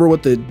 And I don't remember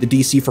what the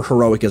DC for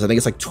heroic is. I think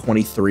it's like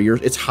 23 or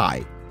it's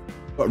high.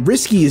 But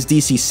risky is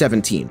DC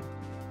 17.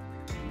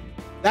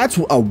 That's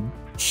a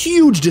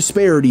huge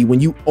disparity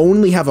when you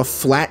only have a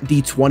flat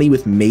D20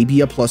 with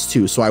maybe a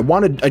 +2. So I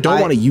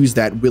don't want to use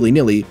that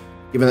willy-nilly,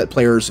 given that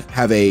players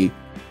have a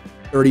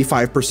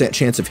 35%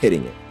 chance of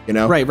hitting it,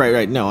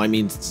 Right. No, I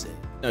mean,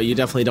 no, you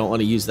definitely don't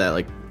want to use that,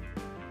 like,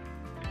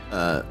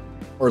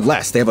 or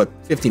less. They have a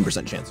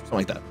 15% chance, something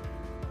like that.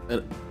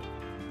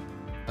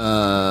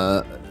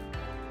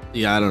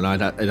 Yeah, I don't know.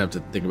 I'd have to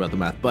think about the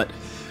math, but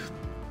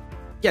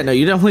yeah, no,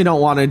 you definitely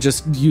don't want to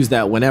just use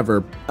that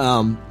whenever.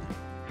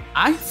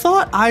 I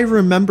thought I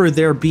remember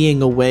there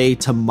being a way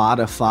to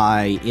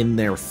modify in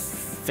their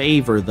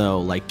favor, though,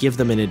 like give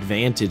them an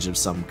advantage of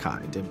some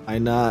kind. Am I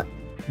not?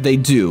 They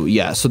do,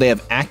 yeah. So they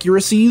have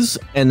accuracies,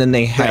 and then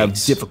they have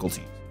Right.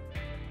 difficulties,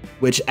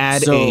 which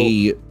add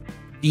a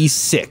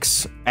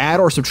D6. Add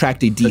or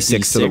subtract a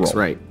D6 to the roll.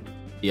 Right.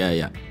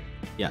 Yeah.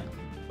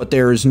 But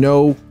there is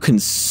no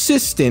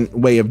consistent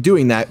way of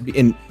doing that.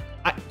 And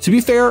to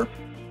be fair,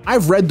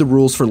 I've read the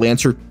rules for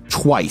Lancer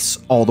twice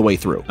all the way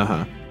through.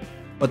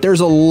 But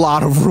there's a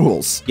lot of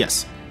rules.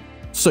 Yes.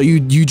 So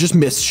you just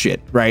miss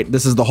shit, right?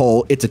 This is the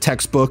whole, it's a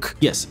textbook.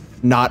 Yes.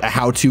 Not a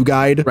how-to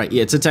guide. Right.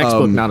 Yeah, it's a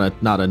textbook,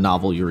 not a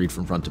novel you read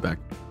from front to back.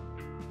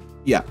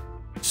 Yeah.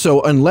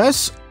 So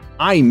unless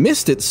I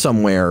missed it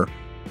somewhere,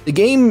 the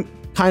game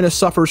kind of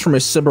suffers from a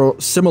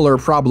similar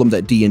problem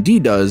that D&D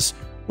does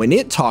when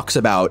it talks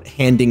about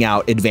handing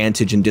out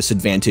advantage and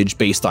disadvantage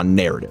based on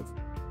narrative.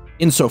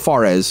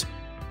 Insofar as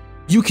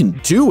you can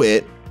do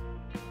it,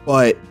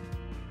 but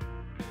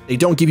they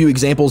don't give you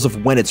examples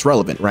of when it's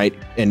relevant, right?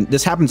 And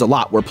this happens a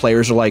lot where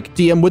players are like,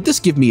 DM, would this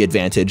give me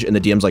advantage? And the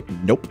DM's like,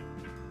 nope.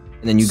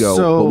 And then you go,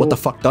 well, what the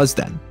fuck does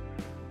then?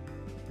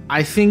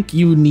 I think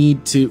you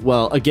need to,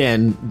 well,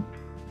 again,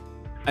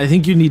 I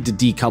think you need to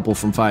decouple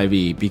from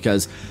 5e,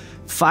 because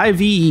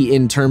 5e,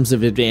 in terms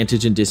of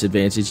advantage and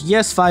disadvantage,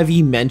 yes,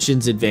 5e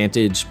mentions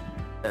advantage.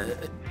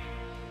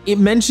 It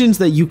mentions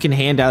that you can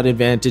hand out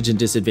advantage and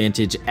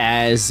disadvantage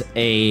as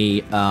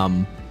a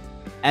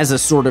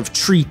sort of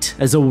treat,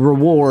 as a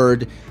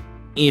reward,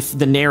 if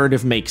the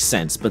narrative makes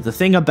sense. But the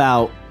thing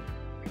about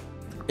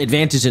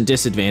advantage and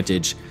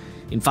disadvantage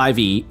in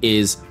 5e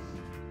is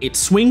it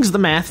swings the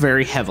math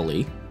very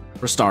heavily,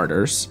 for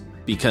starters,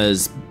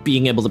 because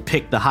being able to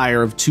pick the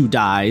higher of 2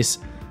 dice,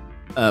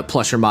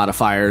 plus your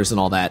modifiers and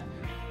all that,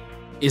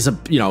 is a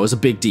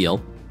big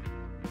deal.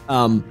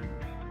 And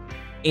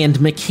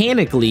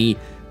mechanically,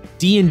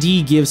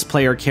 D&D gives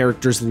player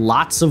characters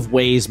lots of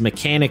ways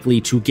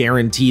mechanically to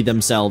guarantee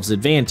themselves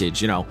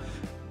advantage.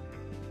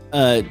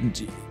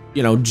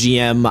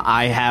 GM,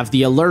 I have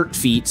the alert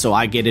feat, so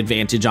I get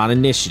advantage on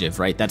initiative,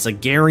 right? That's a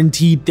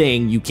guaranteed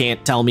thing. You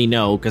can't tell me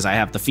no because I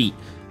have the feat.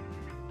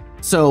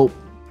 So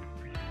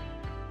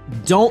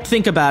don't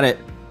think about it.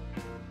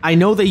 I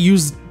know they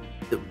use...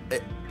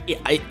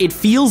 It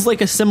feels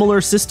like a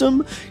similar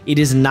system. It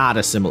is not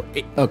a similar...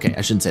 Okay,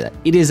 I shouldn't say that.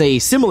 It is a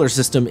similar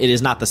system. It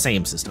is not the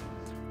same system.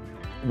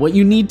 What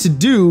you need to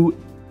do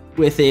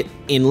with it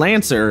in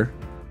Lancer,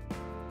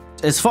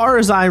 as far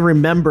as I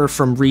remember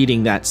from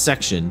reading that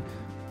section,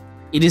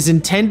 it is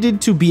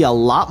intended to be a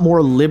lot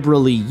more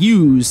liberally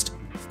used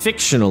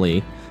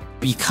fictionally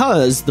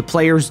because the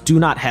players do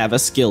not have a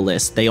skill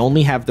list. They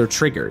only have their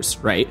triggers,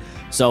 right?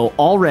 So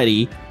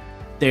already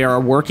they are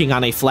working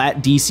on a flat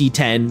DC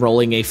 10,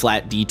 rolling a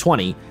flat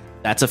D20.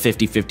 That's a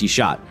 50-50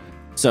 shot.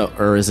 So,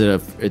 or is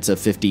it it's a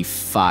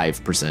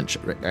 55%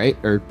 shot, right?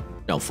 Or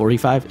no,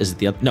 45? Is it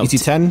the other? No,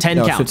 DC 10? 10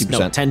 no, counts. 50%.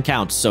 No, 10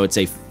 counts. So it's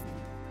a...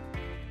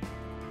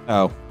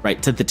 Oh.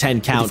 Right, to the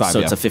 10 counts, 55, so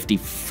it's a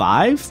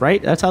 55,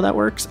 right? That's how that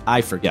works?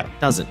 I forget. Yeah.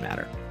 Doesn't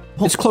matter.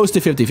 It's close to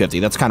 50-50.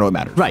 That's kind of what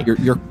matters. Right. You're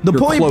the you're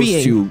point close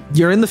being, to...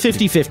 you're in the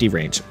 50-50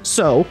 range.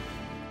 So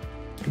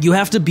you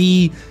have to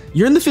be...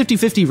 You're in the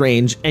 50-50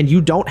 range, and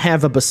you don't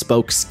have a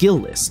bespoke skill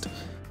list.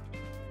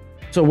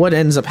 So what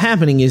ends up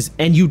happening is...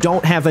 And you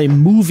don't have a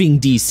moving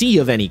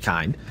DC of any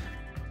kind.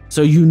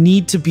 So you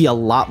need to be a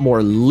lot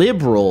more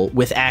liberal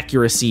with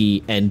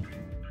accuracy and...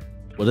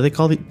 What do they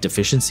call it?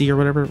 Deficiency or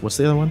whatever? What's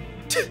the other one?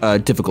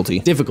 Difficulty.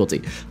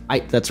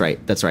 That's right.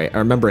 I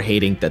remember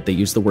hating that they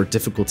use the word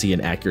difficulty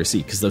and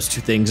accuracy because those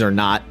two things are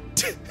not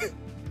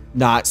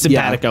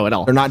simpatico at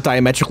all. They're not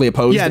diametrically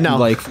opposed. Yeah,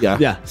 no.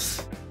 Yeah.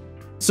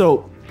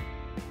 So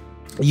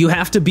you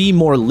have to be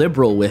more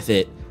liberal with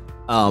it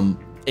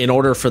in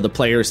order for the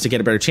players to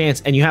get a better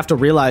chance. And you have to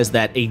realize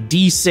that a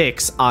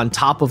D6 on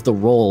top of the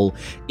roll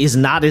is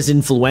not as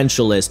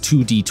influential as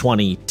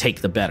 2D20 take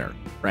the better,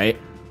 right?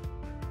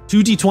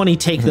 2d20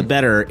 take the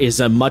better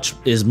is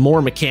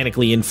more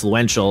mechanically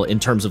influential in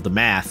terms of the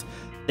math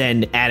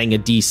than adding a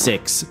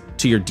d6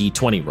 to your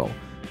d20 roll.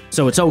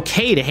 So it's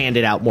okay to hand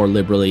it out more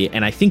liberally,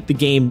 and I think the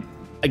game,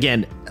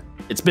 again,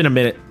 it's been a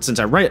minute since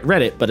I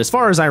read it, but as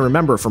far as I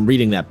remember from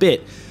reading that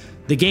bit,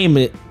 the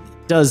game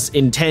does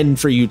intend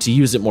for you to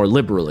use it more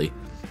liberally.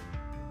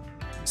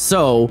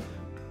 So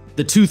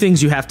the two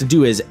things you have to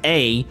do is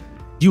A,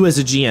 you as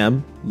a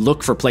GM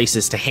look for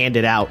places to hand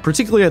it out,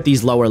 particularly at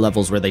these lower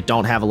levels where they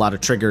don't have a lot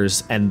of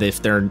triggers, and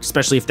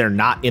especially if they're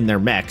not in their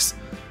mechs.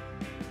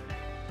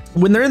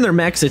 When they're in their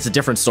mechs, it's a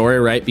different story,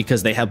 right?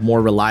 Because they have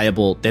more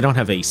reliable. They don't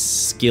have a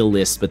skill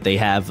list, but they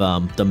have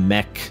the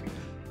mech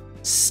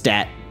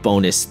stat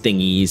bonus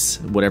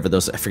thingies, whatever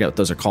those. I forget what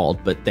those are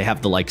called, but they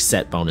have the like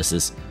set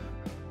bonuses.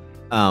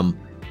 Right?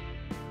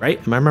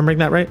 Am I remembering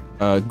that right?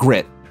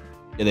 Grit.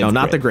 Yeah, no,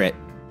 not the grit.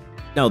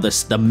 No,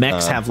 the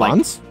mechs have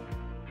bonds?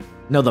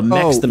 No, the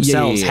mechs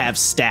themselves have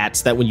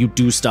stats that when you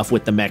do stuff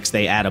with the mechs,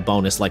 they add a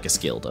bonus like a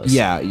skill does.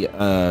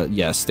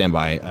 Yeah,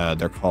 standby.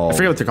 They're called... I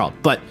forget what they're called,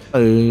 but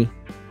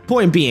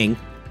point being,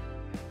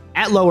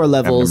 at lower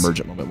levels...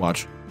 Emergent moment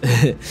watch.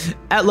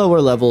 At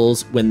lower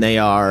levels, when they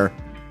are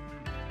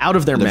out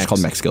of their mechs... They're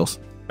called mech skills.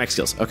 Mech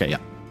skills, okay, yeah.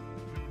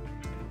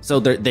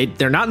 So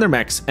they're not in their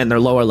mechs, and they're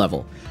lower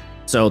level.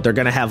 So they're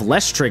going to have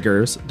less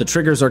triggers. The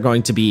triggers are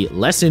going to be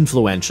less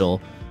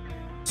influential.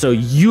 So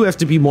you have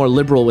to be more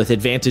liberal with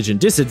advantage and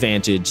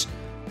disadvantage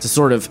to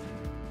sort of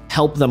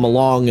help them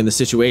along in the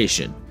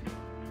situation.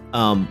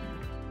 And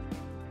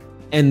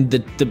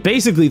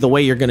basically the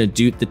way you're going to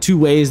do, the two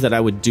ways that I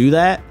would do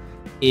that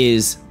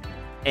is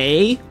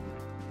A,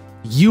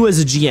 you as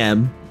a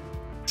GM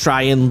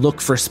try and look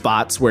for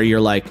spots where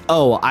you're like,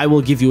 oh, I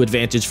will give you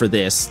advantage for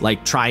this.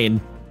 Like try and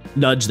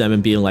nudge them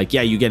and being like,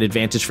 yeah, you get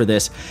advantage for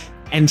this.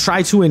 and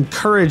try to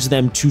encourage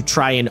them to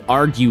try and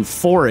argue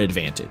for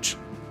advantage.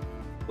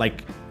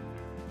 Like,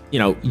 you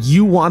know,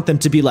 you want them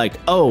to be like,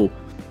 oh,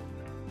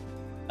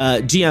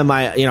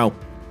 GM,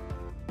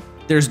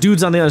 there's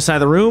dudes on the other side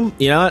of the room,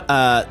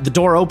 the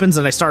door opens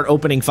and I start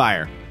opening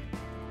fire.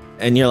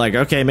 And you're like,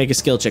 okay, make a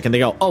skill check. And they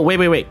go, oh,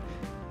 wait.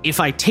 If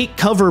I take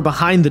cover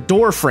behind the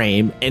door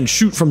frame and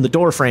shoot from the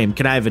door frame,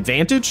 can I have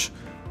advantage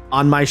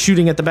on my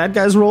shooting at the bad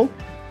guys roll?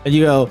 And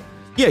you go,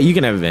 yeah, you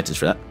can have advantage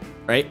for that,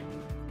 right?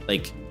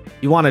 Like,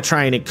 you want to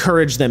try and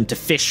encourage them to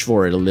fish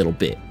for it a little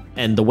bit.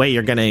 And the way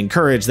you're going to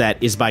encourage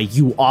that is by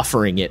you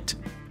offering it,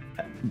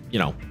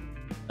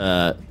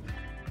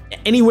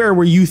 anywhere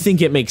where you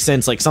think it makes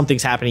sense, like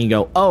something's happening, you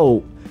go,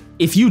 oh,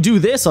 if you do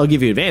this, I'll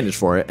give you advantage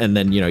for it. And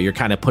then, you're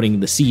kind of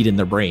putting the seed in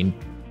their brain.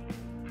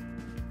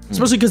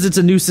 Especially because it's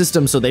a new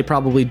system, so they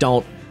probably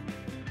don't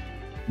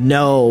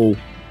know,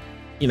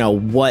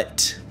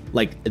 what,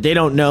 like, they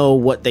don't know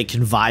what they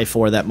can vie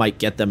for that might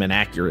get them an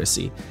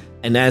accuracy.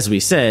 And as we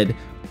said,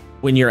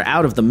 when you're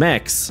out of the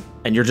mechs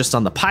and you're just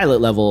on the pilot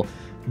level,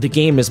 the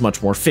game is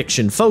much more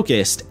fiction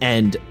focused,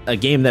 and a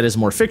game that is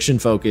more fiction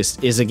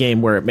focused is a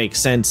game where it makes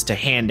sense to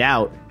hand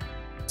out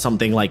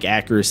something like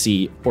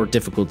accuracy or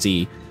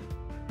difficulty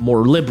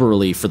more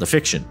liberally for the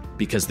fiction,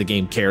 because the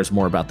game cares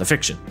more about the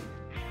fiction.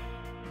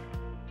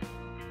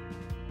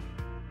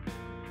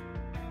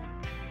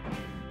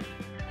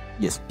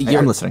 Yes,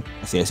 I'm listening.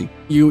 I see.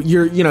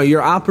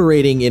 You're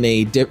operating in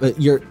a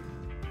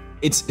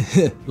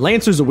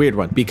Lancer's a weird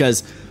one,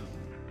 because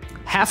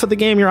half of the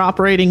game you're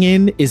operating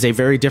in is a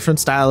very different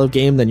style of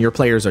game than your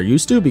players are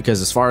used to,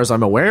 because as far as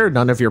I'm aware,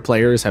 none of your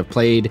players have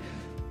played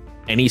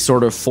any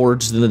sort of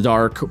Forged in the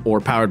Dark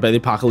or Powered by the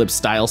Apocalypse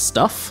style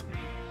stuff.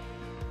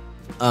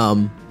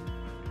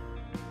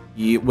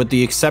 With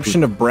the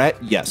exception of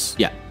Brett, yes.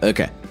 Yeah,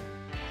 okay.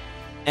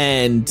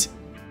 And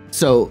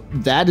so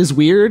that is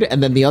weird,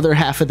 and then the other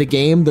half of the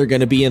game, they're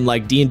going to be in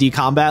like D&D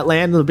combat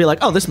land, and they'll be like,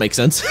 oh, this makes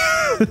sense.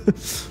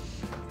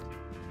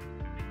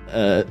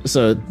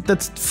 So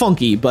that's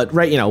funky, but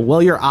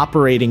while you're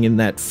operating in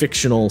that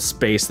fictional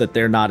space that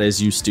they're not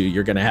as used to,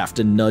 you're going to have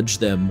to nudge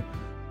them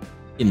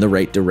in the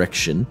right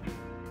direction.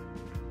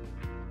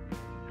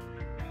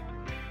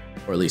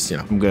 Or at least,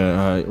 I'm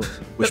going to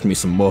wish me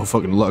some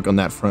motherfucking luck on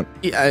that front.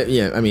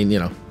 Yeah, I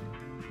mean,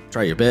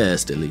 try your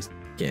best, at least.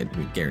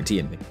 Can't guarantee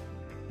anything.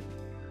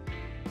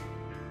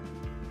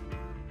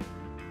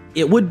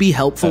 It would be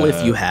helpful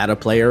if you had a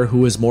player who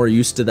was more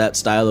used to that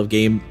style of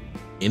game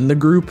in the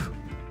group.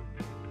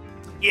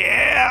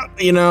 Yeah,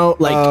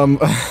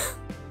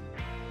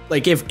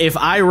 like if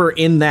I were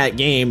in that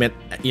game and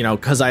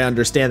because I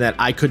understand that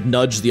I could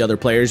nudge the other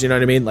players, you know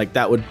what I mean? Like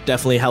that would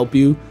definitely help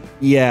you.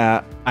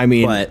 Yeah, I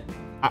mean, but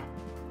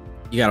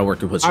you got to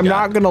work with what you I'm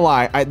not gonna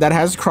lie, that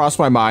has crossed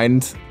my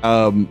mind.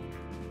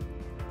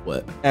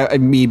 What?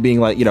 Me being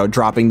like,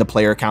 dropping the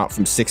player count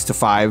from 6 to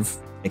 5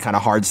 and kind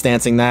of hard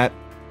stancing that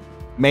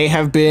may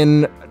have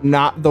been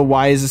not the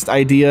wisest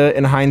idea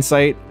in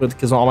hindsight,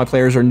 because all my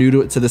players are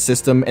new to the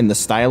system and the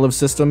style of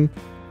system.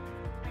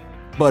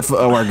 But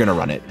we're gonna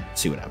run it,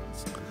 see what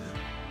happens.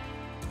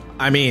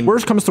 I mean,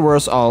 worst comes to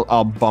worst,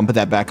 I'll bump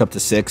that back up to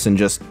 6 and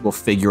we'll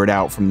figure it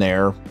out from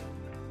there.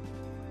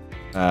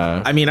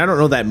 I mean, I don't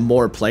know that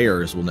more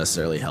players will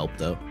necessarily help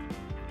though.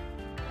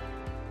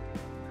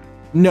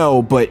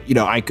 No, but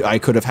I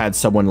could have had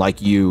someone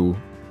like you.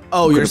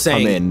 Oh, you're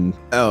saying? Come in.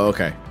 Oh,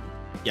 okay.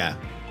 Yeah.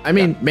 I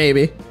mean,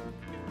 maybe.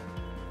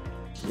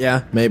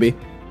 Yeah, maybe.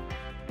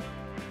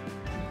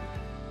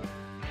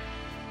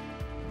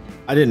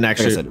 I didn't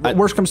actually. Like I said,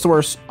 worst comes to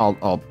worst,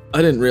 I'll.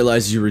 I didn't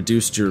realize you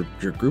reduced your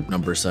group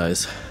number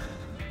size.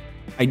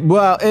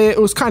 Well, it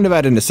was kind of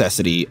out of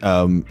necessity.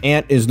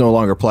 Ant is no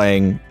longer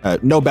playing.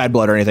 No bad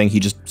blood or anything.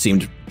 He just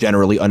seemed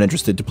generally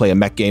uninterested to play a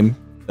mech game.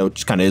 So it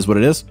just kind of is what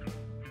it is.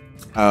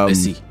 I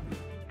see.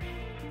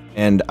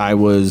 And I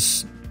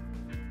was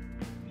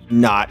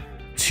not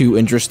too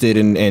interested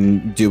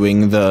in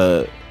doing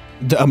the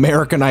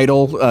American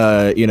Idol,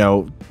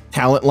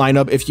 talent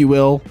lineup, if you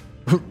will.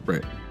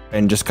 Right.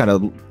 And just kind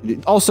of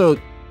also,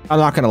 I'm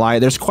not going to lie,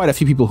 there's quite a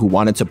few people who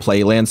wanted to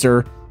play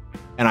Lancer.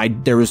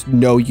 And there was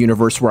no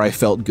universe where I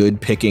felt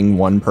good picking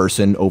one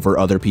person over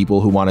other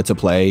people who wanted to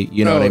play.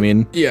 You know what I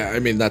mean? Yeah, I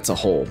mean, that's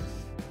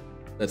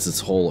its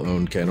whole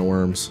own can of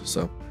worms.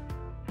 So,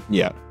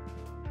 yeah.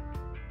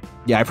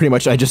 Yeah, I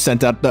just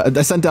sent out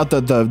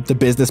the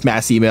business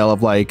mass email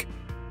of like,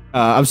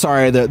 I'm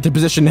sorry, the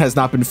position has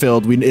not been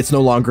filled. It's no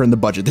longer in the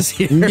budget this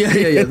year.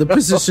 Yeah. The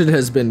position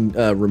has been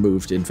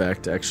removed. In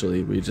fact,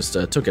 actually, we just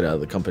took it out of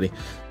the company.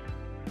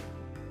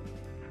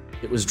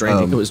 It was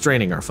draining. It was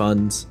draining our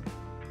funds.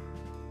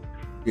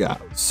 Yeah.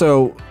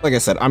 So, like I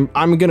said,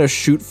 I'm gonna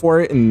shoot for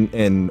it,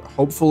 and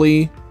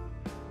hopefully,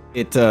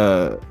 it.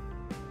 Well,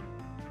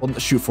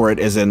 shoot for it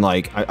as in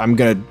like I'm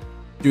gonna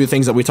do the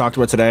things that we talked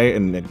about today,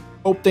 and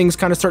hope things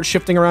kind of start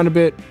shifting around a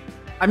bit.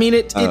 I mean,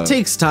 it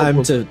takes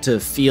time to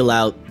feel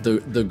out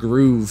the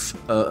groove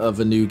of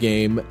a new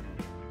game.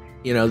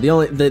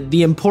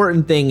 The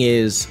important thing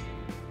is,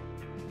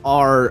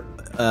 are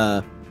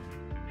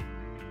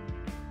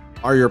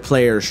are your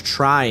players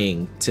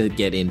trying to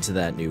get into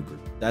that new group?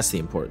 That's the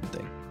important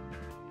thing.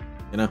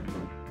 You know?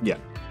 Yeah.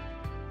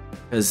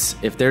 Because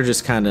if they're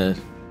just kind of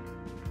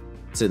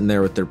sitting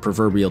there with their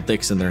proverbial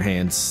dicks in their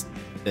hands,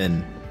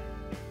 then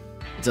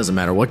it doesn't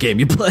matter what game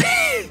you play.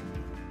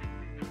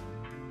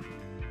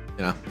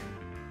 You know?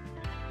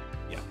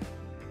 Yeah.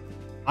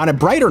 On a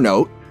brighter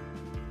note,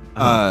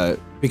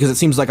 because it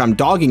seems like I'm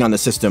dogging on the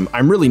system,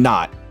 I'm really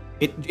not.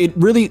 It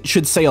really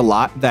should say a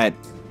lot that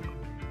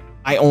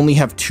I only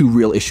have 2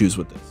 real issues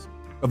with this.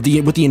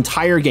 With the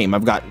entire game,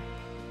 I've got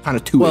kind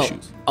of 2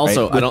 issues.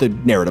 Also, right? With the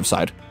narrative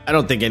side. I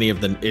don't think any of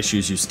the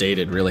issues you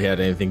stated really had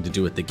anything to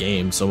do with the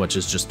game, so much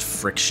as just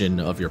friction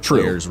of your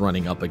players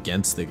running up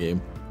against the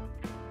game.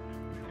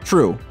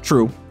 True.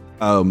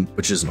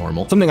 Which is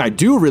normal. Something I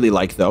do really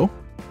like, though,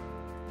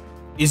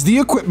 is the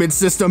equipment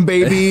system,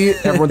 baby.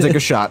 Everyone take a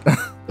shot.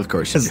 Of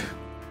course.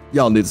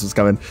 Y'all knew this was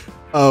coming.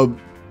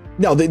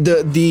 No,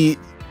 the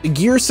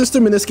gear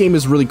system in this game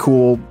is really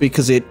cool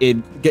because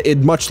it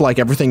much like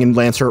everything in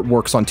Lancer, it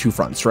works on 2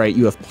 fronts, right?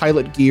 You have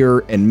pilot gear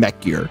and mech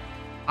gear.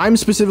 I'm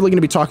specifically going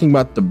to be talking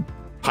about the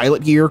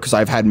pilot gear because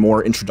I've had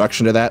more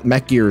introduction to that.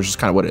 Mech gear is just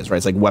kind of what it is, right?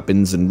 It's like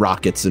weapons and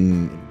rockets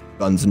and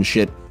guns and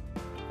shit.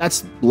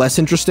 That's less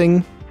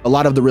interesting. A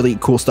lot of the really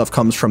cool stuff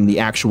comes from the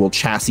actual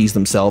chassis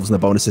themselves and the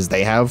bonuses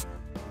they have,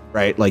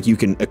 right? Like you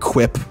can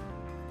equip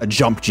a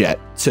jump jet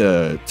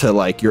to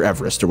like your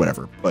Everest or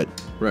whatever, but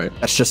right,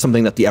 that's just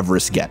something that the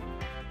Everest get.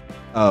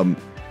 I'm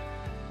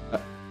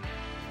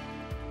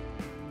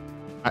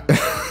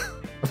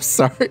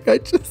sorry,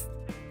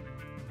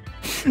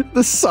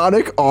 the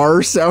Sonic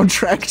R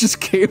soundtrack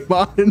just came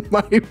on in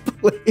my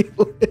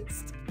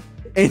playlist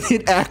and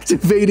it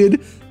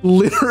activated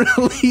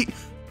literally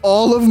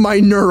all of my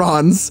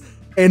neurons,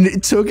 and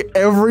it took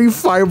every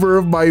fiber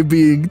of my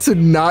being to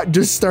not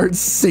just start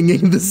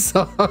singing the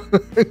song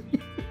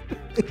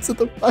into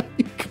the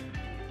mic.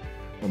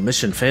 Well,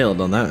 mission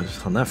failed on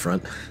that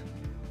front.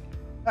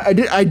 I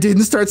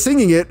didn't start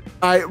singing it.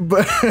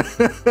 But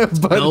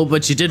no,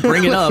 but you did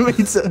bring it up.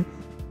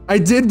 I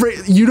did bring.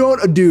 You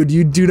don't, dude.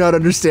 You do not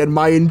understand.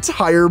 My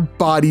entire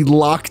body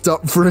locked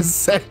up for a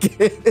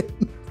second.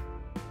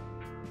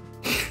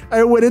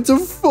 I went into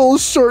full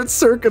short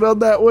circuit on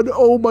that one.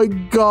 Oh my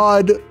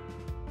god.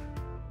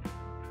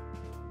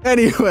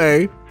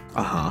 Anyway,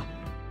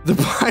 the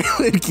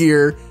pilot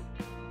gear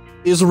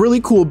is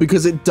really cool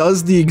because it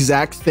does the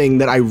exact thing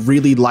that I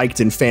really liked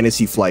in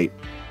Fantasy Flight,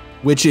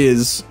 which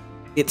is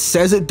it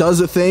says it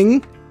does a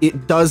thing,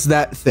 it does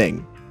that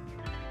thing,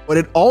 but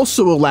it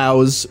also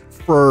allows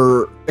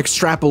for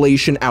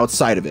extrapolation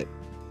outside of it.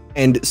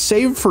 And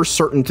save for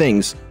certain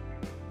things,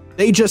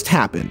 they just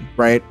happen,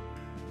 right?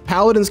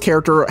 Paladin's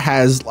character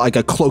has like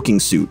a cloaking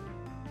suit,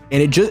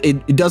 and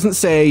it doesn't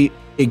say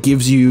it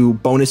gives you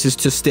bonuses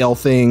to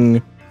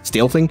stealthing.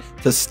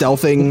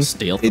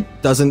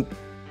 It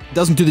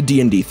doesn't do the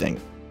D&D thing.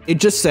 It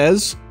just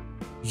says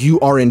you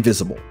are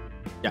invisible.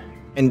 Yeah.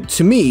 And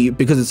to me,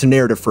 because it's a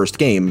narrative first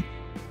game,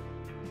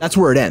 that's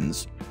where it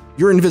ends.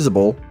 You're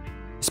invisible,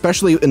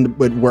 especially in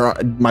where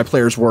my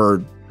players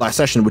were last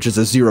session, which is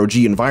a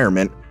 0G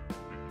environment.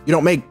 You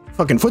don't make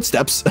fucking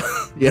footsteps,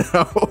 you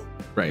know?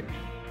 Right.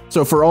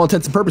 So for all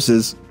intents and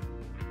purposes,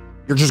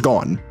 you're just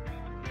gone.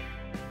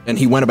 And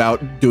he went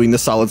about doing the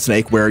Solid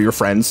Snake where your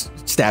friends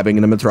stabbing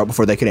them in the throat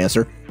before they could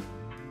answer.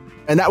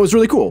 And that was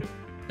really cool.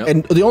 Yep.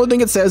 And the only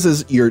thing it says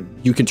is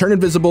you can turn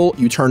invisible,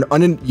 you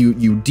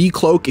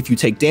decloak if you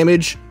take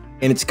damage,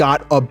 and it's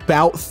got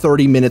about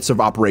 30 minutes of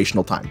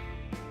operational time.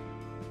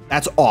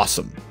 That's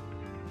awesome.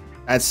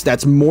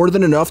 That's more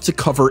than enough to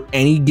cover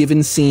any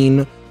given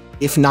scene,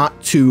 if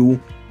not 2.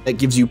 That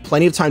gives you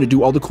plenty of time to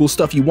do all the cool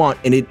stuff you want,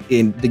 and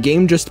the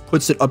game just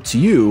puts it up to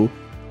you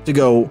to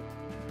go.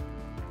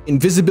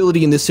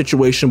 Invisibility in this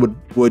situation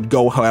would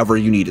go however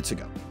you need it to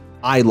go.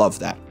 I love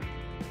that.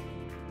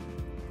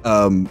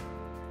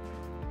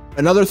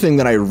 Another thing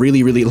that I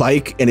really, really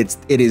like, and it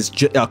is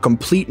a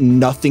complete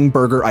nothing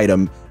burger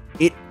item.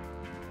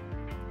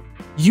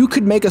 You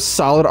could make a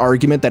solid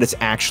argument that it's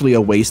actually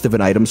a waste of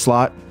an item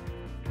slot,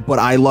 but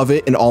I love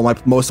it, and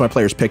most of my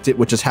players picked it,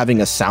 which is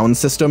having a sound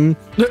system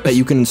that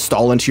you can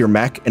install into your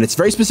mech, and it's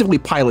very specifically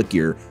pilot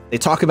gear. They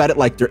talk about it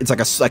like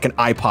it's like an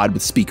iPod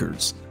with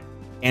speakers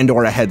and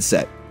or a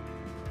headset.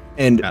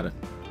 And got it.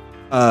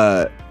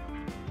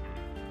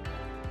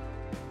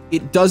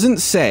 It doesn't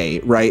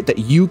say, right, that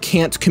you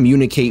can't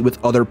communicate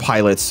with other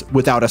pilots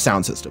without a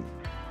sound system.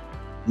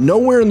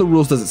 Nowhere in the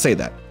rules does it say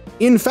that.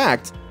 In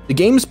fact, the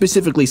game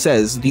specifically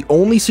says the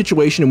only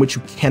situation in which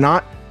you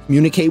cannot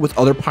communicate with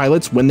other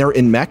pilots when they're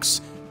in mechs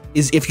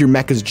is if your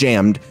mech is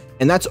jammed,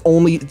 and that's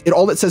all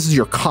it says is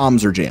your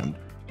comms are jammed.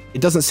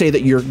 It doesn't say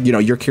that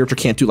your character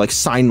can't do like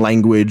sign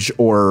language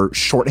or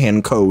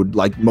shorthand code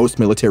like most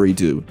military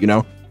do, you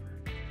know?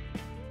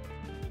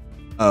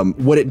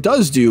 What it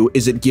does do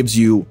is it gives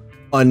you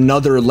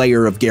another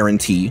layer of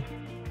guarantee,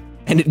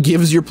 and it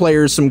gives your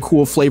players some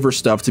cool flavor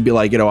stuff to be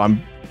like, Where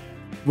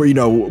We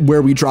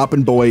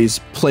Droppin'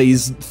 Boys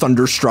plays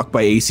Thunderstruck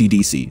by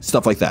AC/DC,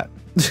 stuff like that.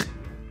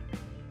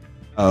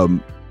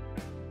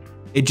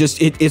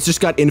 it's just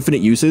got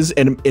infinite uses,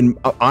 and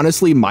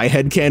honestly, my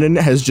headcanon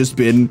has just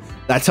been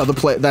that's how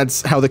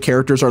the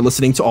characters are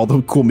listening to all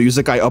the cool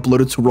music I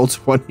uploaded to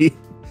Roll20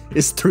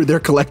 is through their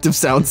collective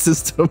sound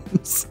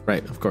systems.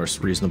 Right, of course,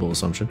 reasonable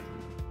assumption.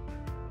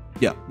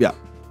 Yeah.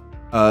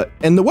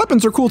 And the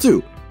weapons are cool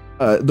too.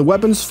 The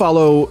weapons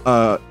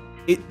follow.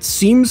 It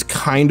seems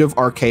kind of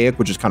archaic,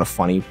 which is kind of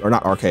funny, or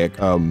not archaic.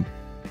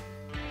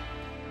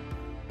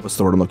 What's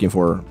the word I'm looking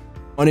for?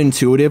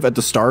 Unintuitive at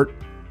the start,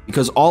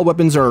 because all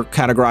weapons are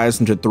categorized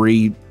into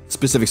 3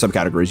 specific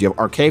subcategories. You have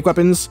archaic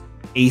weapons,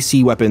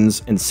 AC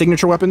weapons, and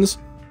signature weapons.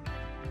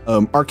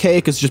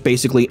 Archaic is just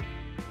basically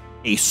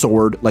a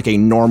sword, like a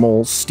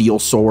normal steel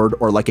sword,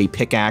 or like a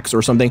pickaxe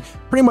or something.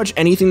 Pretty much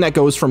anything that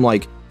goes from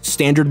like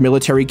standard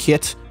military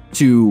kit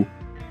to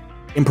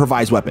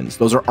improvised weapons.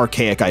 Those are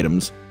archaic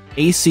items.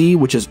 AC,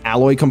 which is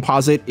alloy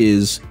composite,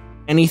 is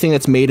anything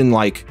that's made in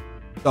like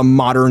the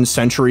modern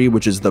century,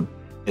 which is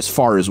as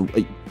far as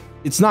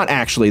it's not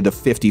actually the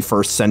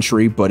 51st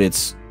century, but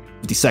it's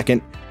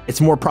 52nd.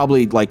 It's more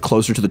probably like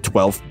closer to the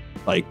 12th,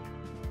 like,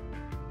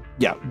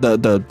 yeah,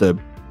 the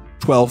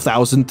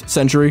 12,000th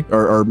century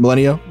or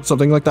millennia,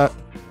 something like that.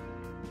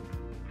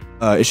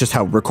 It's just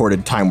how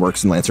recorded time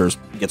works in Lancers.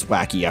 It gets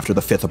wacky after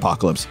the 5th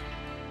apocalypse.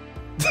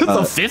 The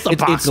 5th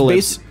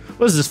apocalypse?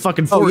 What is this,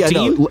 fucking 14? Oh,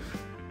 yeah, no.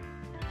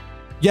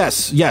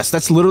 Yes,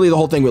 that's literally the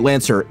whole thing with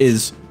Lancer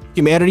is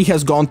humanity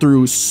has gone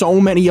through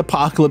so many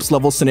apocalypse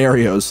level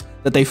scenarios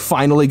that they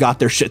finally got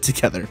their shit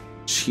together.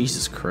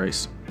 Jesus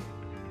Christ.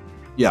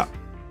 Yeah.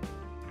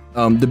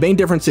 The main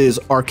difference is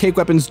archaic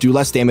weapons do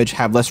less damage,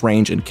 have less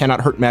range, and cannot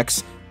hurt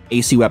mechs.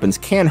 AC weapons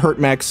can hurt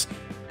mechs.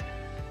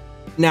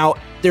 Now,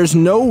 there's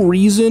no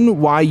reason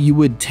why you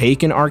would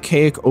take an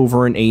archaic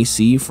over an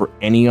AC for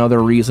any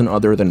other reason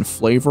other than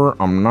flavor.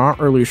 I'm not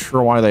really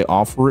sure why they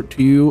offer it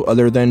to you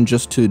other than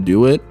just to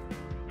do it.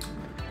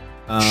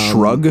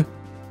 Shrug.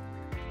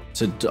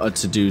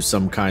 To do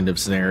some kind of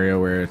scenario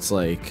where it's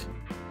like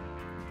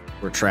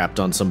we're trapped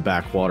on some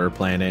backwater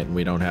planet and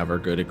we don't have our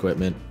good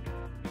equipment.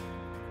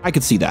 I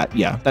could see that.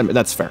 Yeah,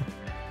 that's fair.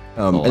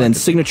 And then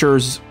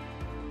signatures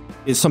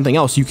is something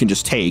else you can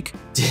just take.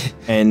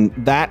 And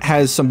that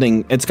has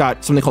something, it's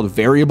got something called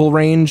variable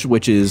range,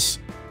 which is,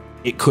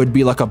 it could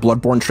be like a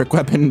Bloodborne trick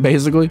weapon,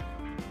 basically.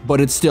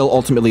 But it's still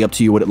ultimately up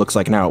to you what it looks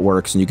like and how it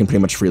works, and you can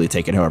pretty much freely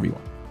take it however you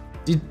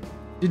want.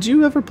 Did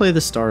you ever play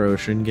the Star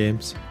Ocean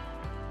games?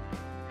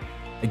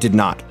 I did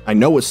not. I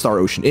know what Star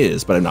Ocean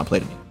is, but I've not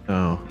played it.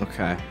 Oh,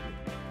 okay.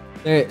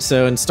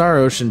 So in Star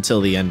Ocean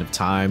Till the End of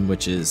Time,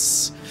 which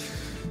is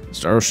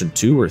Star Ocean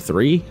 2 or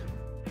 3?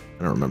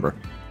 I don't remember.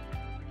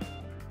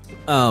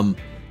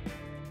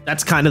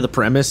 That's kind of the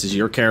premise, is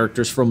your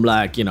character's from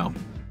like, you know,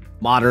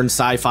 modern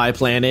sci-fi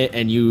planet,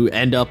 and you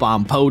end up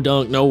on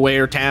Podunk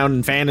Nowhere Town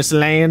in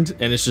Fantasyland,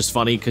 and it's just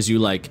funny because you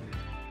like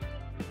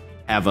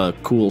have a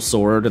cool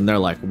sword, and they're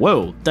like,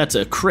 whoa, that's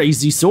a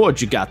crazy sword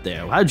you got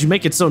there. How'd you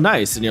make it so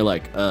nice? And you're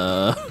like,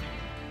 it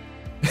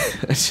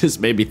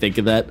just made me think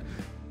of that.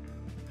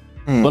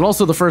 But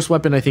also the first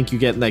weapon I think you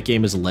get in that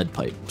game is a lead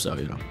pipe, so,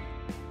 you know.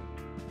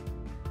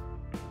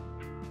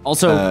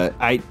 Also,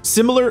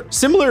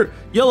 similar,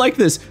 you'll like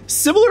this.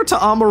 Similar to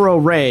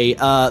Amuro Ray,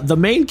 the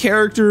main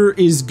character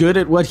is good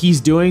at what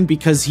he's doing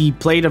because he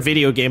played a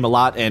video game a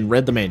lot and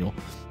read the manual.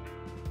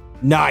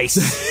 Nice.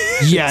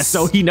 Yes.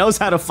 So he knows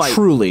how to fight.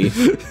 Truly.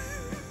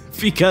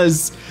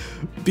 because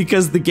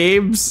the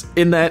games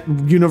in that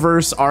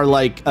universe are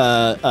like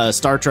a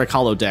Star Trek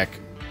holodeck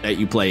that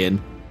you play in.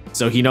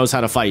 So he knows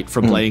how to fight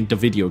from playing the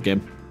video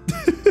game.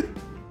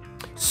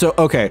 So,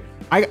 okay,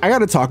 I got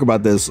to talk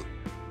about this.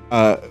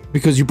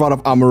 Because you brought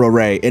up Amuro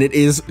Ray, and it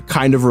is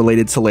kind of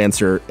related to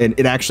Lancer, and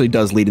it actually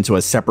does lead into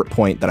a separate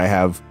point that I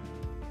have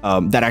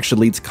that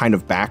actually leads kind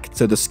of back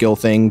to the skill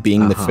thing,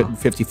 being the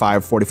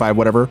 55, 45,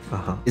 whatever,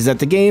 is that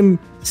the game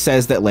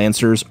says that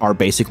Lancers are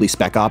basically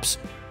spec ops.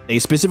 They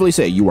specifically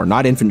say you are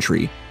not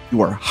infantry,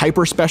 you are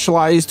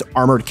hyper-specialized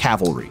armored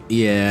cavalry.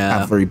 Yeah.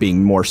 Cavalry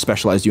being more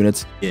specialized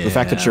units. Yeah. The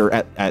fact that you're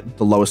at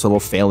the lowest level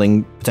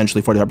failing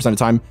potentially 45% of the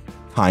time,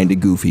 kind of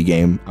goofy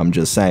game, I'm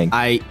just saying.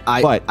 I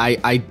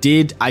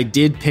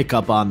did pick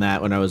up on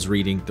that when I was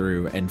reading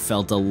through and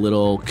felt a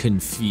little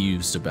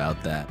confused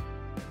about that.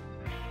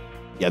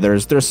 Yeah,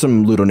 there's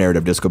some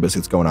ludonarrative disco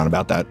biscuits going on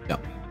about that.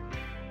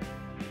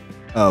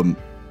 Yep.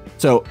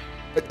 So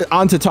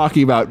on to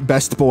talking about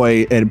best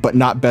boy but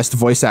not best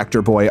voice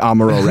actor boy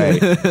Amuro Ray,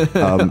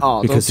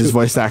 because his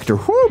voice actor,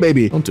 whoo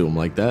baby, don't do him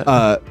like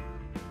that.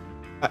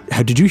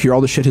 Did you hear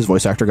all the shit his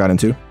voice actor got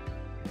into?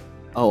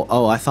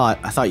 Oh, I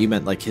thought you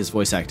meant like his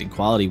voice acting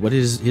quality. What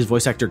is his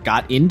voice actor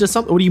got into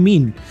something? What do you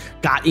mean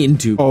got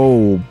into?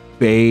 Oh,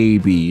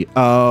 baby.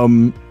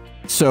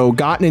 So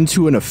gotten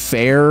into an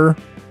affair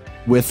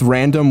with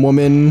random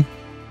woman,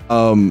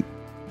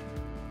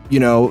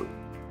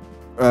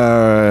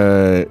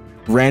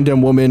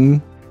 random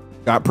woman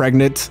got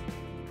pregnant.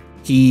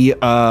 He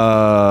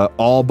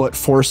all but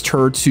forced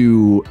her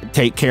to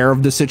take care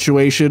of the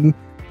situation.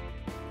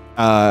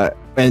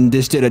 And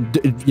this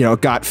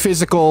got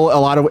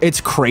physical, it's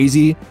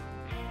crazy.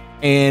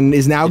 and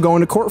is now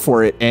going to court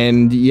for it.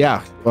 And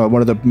yeah,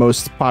 one of the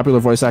most popular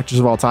voice actors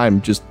of all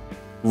time, just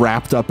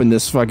wrapped up in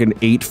this fucking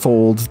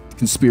 8-fold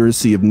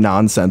conspiracy of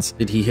nonsense.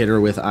 Did he hit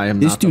her with "I am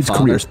This not the dude's father"?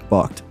 career's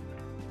fucked.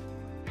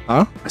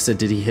 Huh? I said,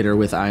 did he hit her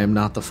with "I am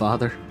not the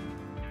father"?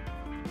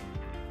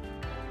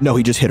 No,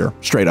 he just hit her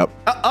straight up.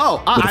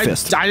 I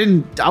fist.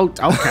 didn't. Oh,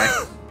 okay.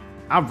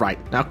 All right.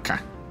 Okay.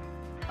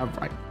 All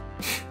right.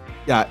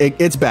 Yeah,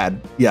 it's bad.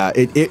 Yeah,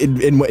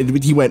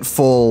 he went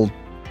full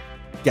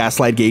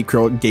gaslight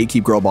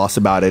gatekeep girl boss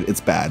about it. It's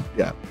bad.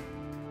 Yeah.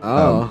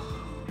 Oh.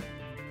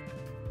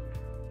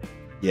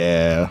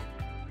 Yeah.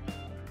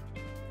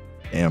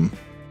 Damn.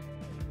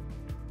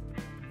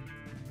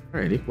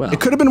 Alrighty. Well, It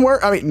could have been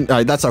worse. I mean,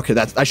 that's okay.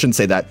 I shouldn't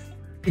say that.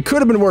 It could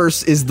have been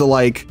worse is the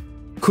like,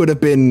 could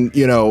have been,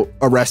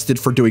 arrested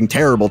for doing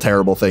terrible,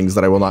 terrible things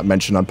that I will not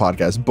mention on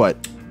podcast,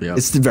 but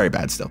it's very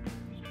bad still.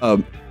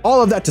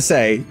 All of that to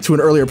say, to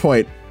an earlier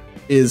point,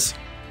 is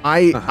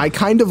I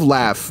kind of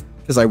laugh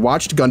because I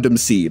watched Gundam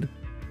Seed,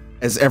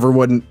 as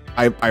everyone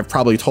I've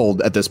probably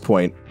told at this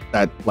point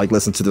that like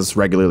listens to this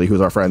regularly,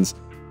 who's our friends.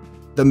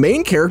 The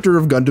main character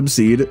of Gundam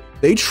Seed,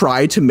 they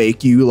try to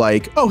make you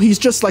like, oh, he's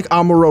just like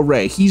Amuro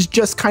Ray. He's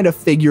just kind of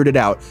figured it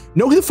out.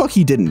 No, the fuck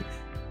he didn't.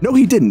 No,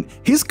 he didn't.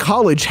 His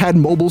college had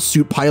mobile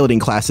suit piloting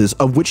classes,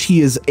 of which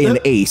he is an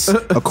ace,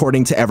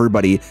 according to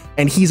everybody.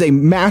 And he's a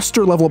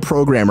master level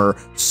programmer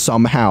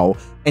somehow.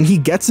 And he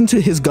gets into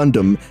his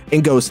Gundam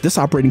and goes, this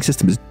operating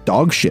system is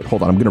dog shit.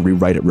 Hold on, I'm going to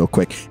rewrite it real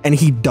quick. And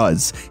he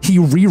does. He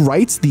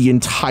rewrites the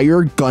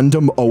entire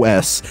Gundam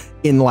OS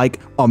in like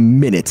a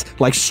minute,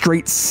 like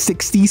straight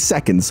 60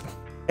 seconds,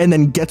 and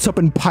then gets up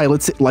and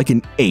pilots it like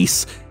an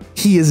ace.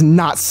 He is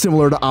not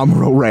similar to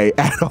Amuro Ray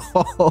at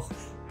all.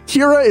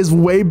 Kira is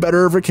way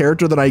better of a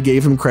character than I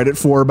gave him credit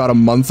for about a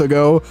month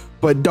ago,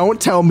 but don't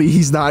tell me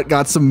he's not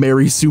got some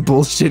Mary Sue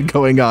bullshit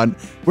going on,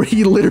 where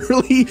he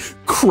literally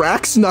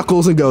cracks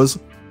knuckles and goes,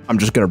 I'm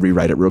just going to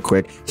rewrite it real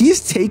quick.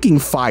 He's taking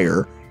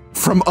fire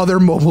from other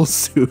mobile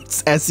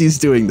suits as he's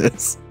doing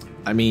this.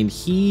 I mean,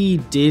 he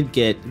did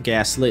get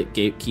gaslit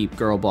gatekeep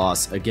girl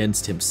boss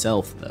against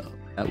himself, though.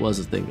 That was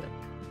a thing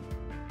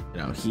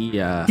that,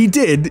 he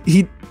did.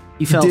 He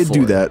fell did for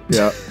do it. that.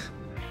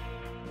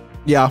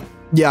 Yeah.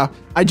 Yeah.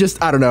 I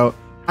don't know.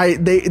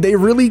 They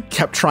really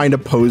kept trying to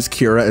pose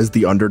Kira as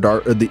the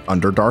underdog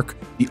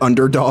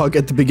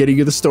at the beginning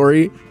of the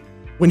story,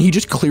 when he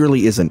just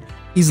clearly isn't.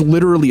 He's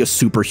literally a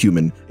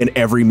superhuman in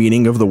every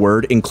meaning of the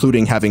word,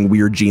 including having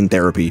weird gene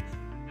therapy.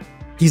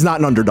 He's not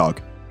an underdog.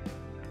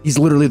 He's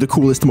literally the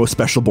coolest, most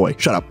special boy.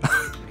 Shut up.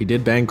 He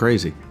did bang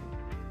crazy.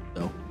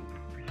 So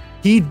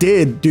He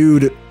did,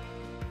 dude.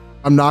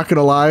 I'm not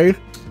gonna lie.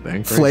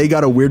 bang crazy. Flay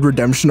got a weird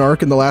redemption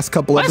arc in the last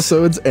couple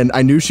episodes, and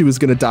I knew she was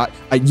gonna die.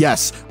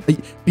 Yes.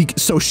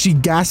 So she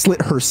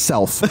gaslit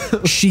herself.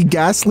 She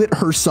gaslit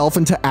herself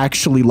into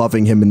actually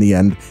loving him in the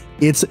end.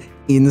 It's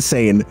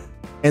insane.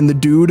 And the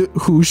dude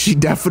who she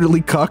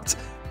definitely cucked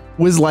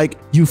was like,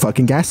 you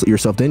fucking gaslit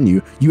yourself, didn't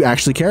you? You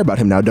actually care about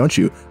him now, don't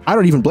you? I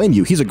don't even blame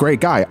you. He's a great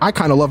guy. I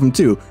kind of love him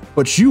too.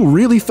 But you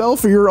really fell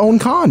for your own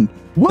con.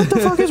 What the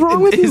fuck is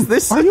wrong with you?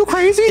 Are you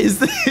crazy? Is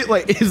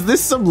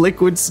this some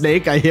liquid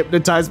snake I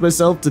hypnotized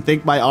myself to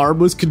think my arm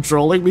was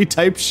controlling me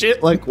type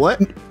shit? Like,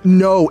 what?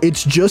 No,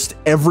 it's just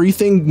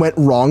everything went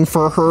wrong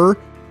for her.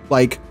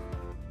 Like,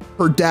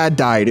 her dad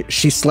died.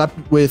 She slept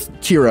with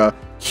Kira.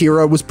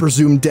 Kira was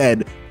presumed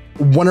dead.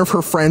 One of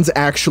her friends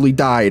actually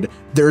died.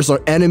 There's an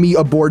enemy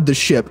aboard the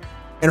ship,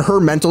 and her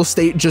mental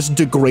state just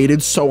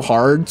degraded so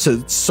hard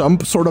to some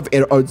part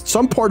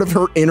of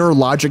her inner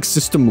logic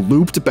system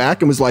looped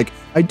back and was like,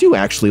 I do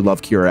actually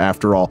love Kira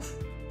after all.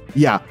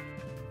 Yeah.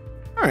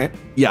 All right.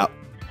 Yeah.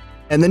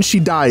 And then she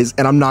dies,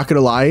 and I'm not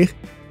gonna lie,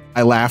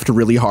 I laughed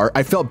really hard.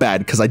 I felt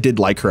bad because I did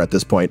like her at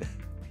this point.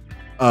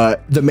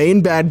 The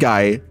main bad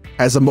guy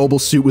has a mobile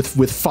suit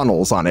with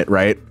funnels on it,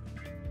 right?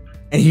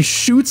 And he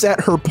shoots at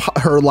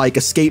her like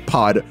escape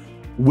pod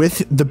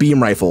with the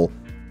beam rifle,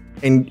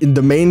 and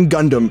the main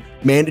Gundam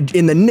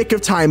in the nick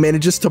of time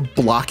manages to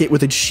block it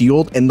with its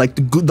shield, and like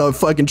the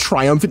fucking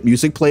triumphant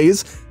music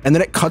plays, and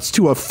then it cuts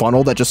to a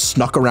funnel that just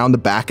snuck around the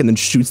back and then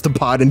shoots the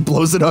pod and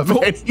blows it up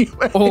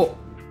anyway. Oh.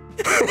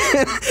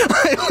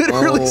 I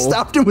literally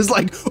stopped and was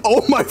like,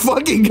 oh my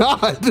fucking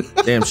god.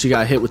 Damn, she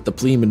got hit with the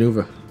plea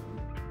maneuver.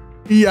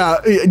 Yeah,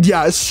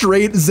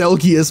 straight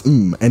Zelgius,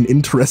 an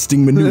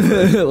interesting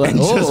maneuver, Like, and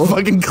just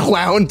fucking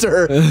clowned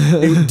her.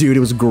 Dude,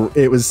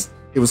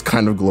 it was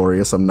kind of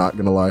glorious. I'm not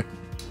gonna lie.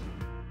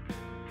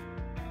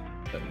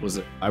 Was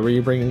it? Why were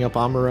you bringing up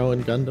Amuro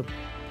and Gundam?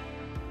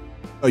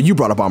 Oh, you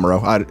brought up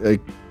Amuro.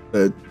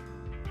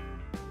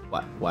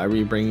 Why were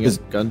you bringing up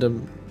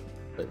Gundam?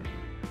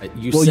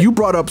 You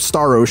brought up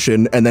Star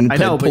Ocean and then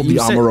pulled the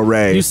Amuro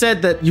Ray. You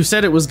said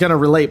it was gonna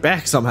relate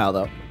back somehow,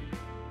 though.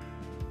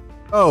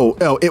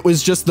 Oh, it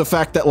was just the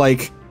fact that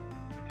like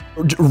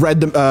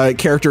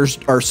characters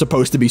are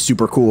supposed to be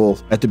super cool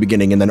at the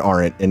beginning and then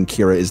aren't, and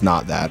Kira is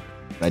not that.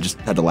 I just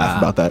had to laugh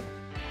about that.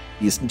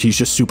 He's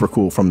just super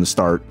cool from the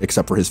start,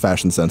 except for his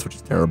fashion sense, which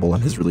is terrible,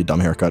 and his really dumb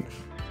haircut.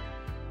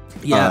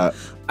 Yeah,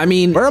 I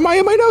mean, where am I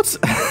in my notes?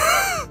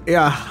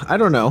 Yeah, I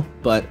don't know,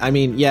 but I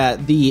mean, yeah,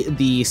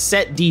 the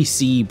set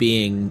DC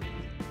being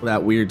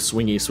that weird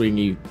swingy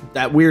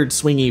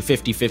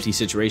 50-50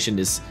 situation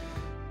is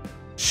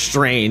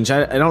strange.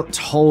 I don't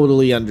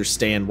totally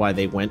understand why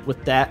they went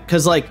with that,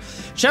 because like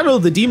Shadow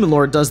of the Demon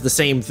Lord does the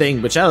same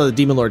thing, but Shadow of the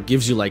Demon Lord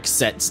gives you like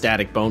set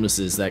static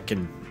bonuses that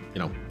can, you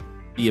know,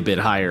 be a bit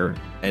higher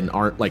and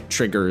aren't like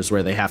triggers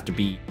where they have to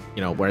be,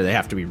 you know, where they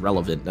have to be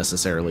relevant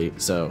necessarily.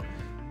 So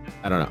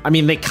I don't know. I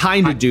mean, they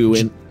kind of do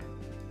in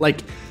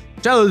like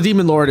Shadow of the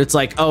Demon Lord. It's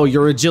like, oh,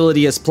 your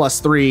agility is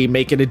 +3,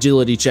 make an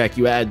agility check,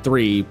 you add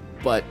 3,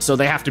 but so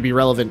they have to be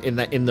relevant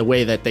in the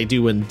way that they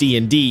do in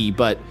D&D,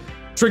 but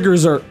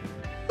triggers are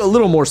a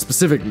little more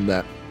specific than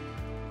that.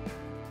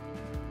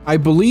 I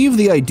believe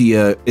the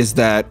idea is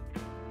that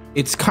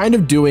it's kind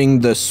of doing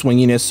the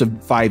swinginess of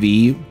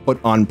 5e, but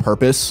on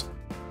purpose.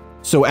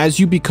 So as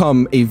you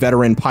become a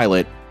veteran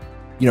pilot,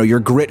 you know, your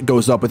grit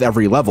goes up with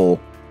every level.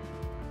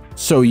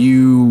 So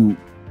you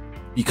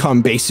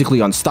become basically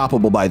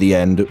unstoppable by the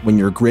end when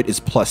your grit is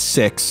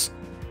 +6.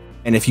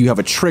 And if you have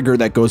a trigger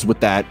that goes with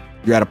that,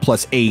 you're at a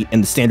 +8,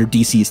 and the standard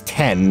DC is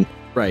 10.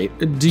 Right.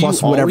 Do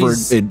plus you whatever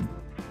always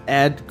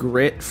add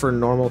grit for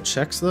normal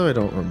checks, though? I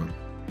don't remember.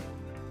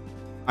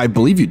 I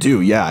believe you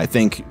do, yeah. I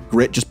think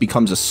grit just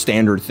becomes a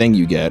standard thing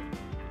you get.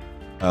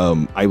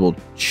 I will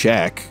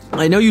check.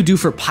 I know you do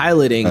for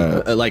piloting,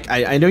 like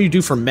I know you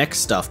do for mech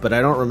stuff, but I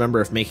don't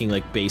remember if making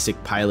like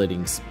basic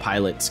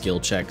pilot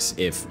skill checks,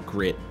 if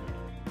grit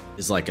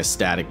is like a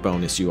static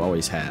bonus you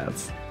always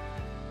have.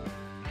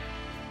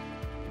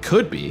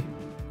 Could be.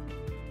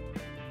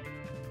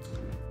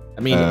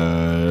 I mean,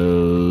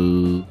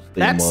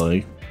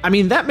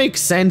 that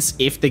makes sense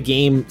if the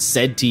game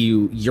said to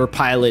you, your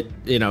pilot,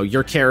 you know,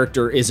 your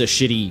character is a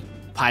shitty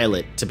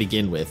pilot to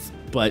begin with,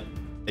 but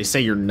they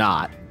say you're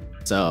not.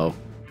 So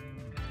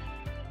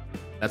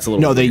that's a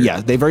little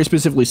weird. They very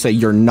specifically say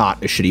you're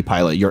not a shitty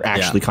pilot. You're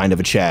actually kind of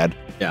a Chad.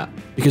 Yeah.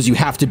 Because you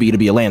have to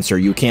be a Lancer.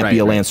 You can't be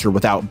a Lancer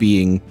without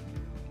being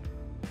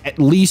at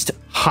least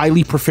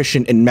highly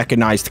proficient in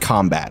mechanized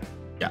combat.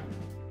 Yeah.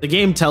 The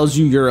game tells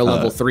you you're a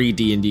level 3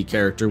 D&D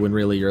character when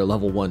really you're a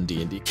level 1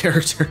 D&D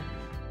character.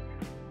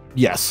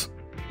 Yes.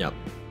 Yep.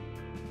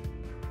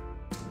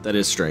 That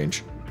is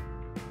strange.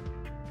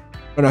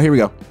 Oh no, here we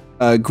go.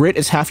 Grit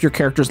is half your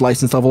character's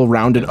license level,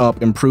 rounded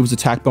up, improves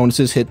attack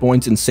bonuses, hit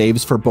points, and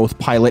saves for both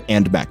pilot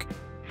and mech.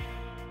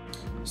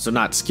 So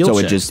not skill checks.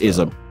 So it just is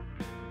a...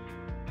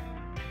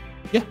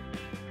 Yeah.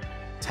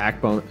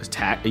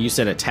 Attack. You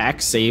said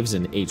attack, saves,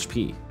 and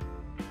HP.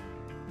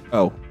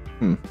 Oh.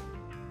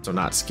 So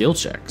not skill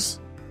checks.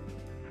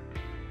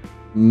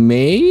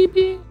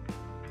 Maybe?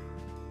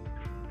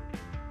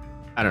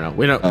 I don't know.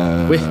 We don't.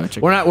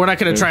 We're not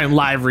going to try and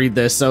live read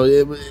this.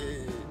 So,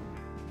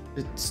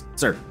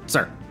 sir.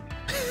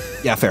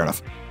 Yeah, fair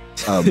enough.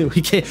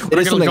 We can't. It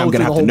is something I'm going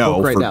to have to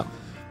know right now.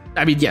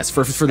 I mean, yes,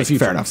 for the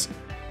future. Fair enough.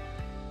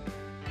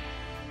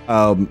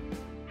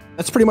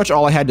 That's pretty much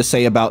all I had to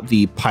say about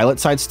the pilot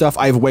side stuff.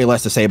 I have way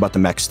less to say about the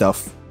mech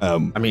stuff. I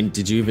mean,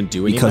 did you even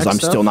do any? Because mech I'm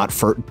stuff? still not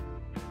What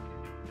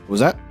was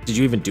that? Did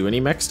you even do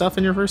any mech stuff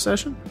in your first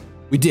session?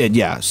 We did,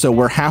 yeah. So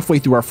we're halfway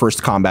through our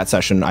first combat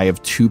session. I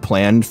have 2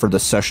 planned for the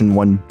session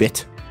 1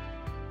 bit.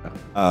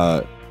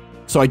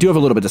 So I do have a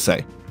little bit to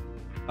say.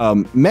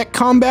 Mech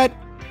combat,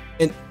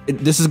 and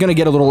this is going to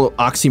get a little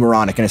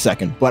oxymoronic in a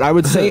second, but I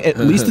would say at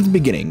least at the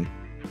beginning,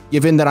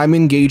 given that I'm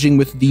engaging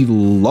with the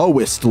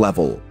lowest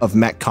level of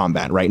mech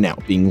combat right now,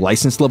 being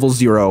licensed level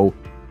 0,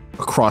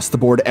 across the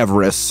board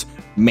Everest,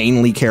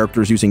 mainly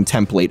characters using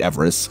template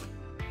Everest,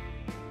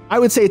 I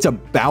would say it's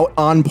about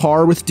on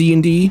par with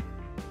D&D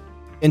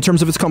in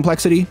terms of its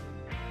complexity.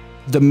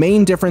 The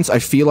main difference I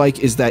feel like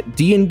is that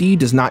D&D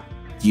does not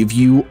give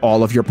you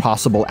all of your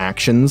possible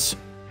actions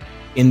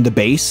in the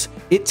base.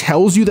 It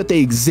tells you that they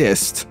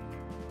exist,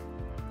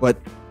 but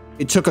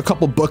it took a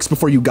couple books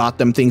before you got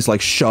them, things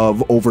like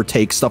shove,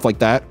 overtake, stuff like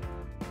that.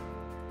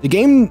 The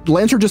game,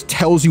 Lancer just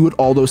tells you what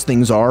all those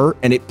things are,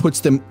 and it puts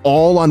them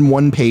all on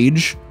one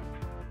page,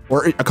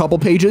 or a couple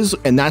pages,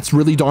 and that's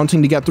really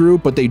daunting to get through,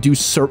 but they do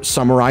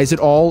summarize it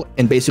all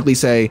and basically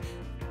say,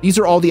 these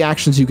are all the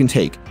actions you can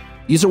take.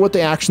 These are what the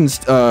actions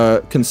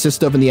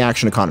consist of in the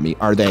action economy.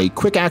 Are they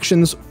quick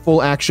actions,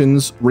 full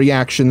actions,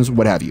 reactions,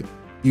 what have you?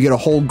 You get a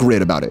whole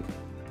grid about it.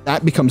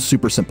 That becomes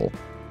super simple.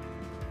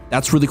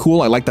 That's really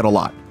cool. I like that a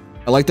lot.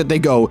 I like that they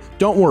go,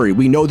 don't worry,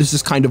 we know this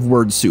is kind of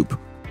word soup.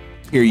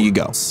 Here you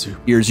go.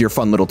 Here's your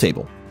fun little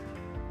table.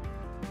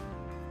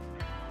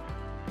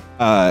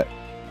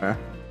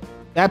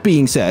 That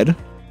being said,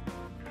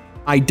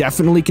 I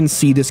definitely can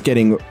see this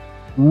getting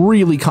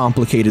really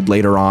complicated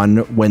later on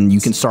when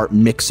you can start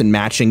mix and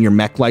matching your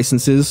mech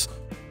licenses.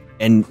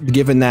 And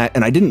given that,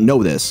 and I didn't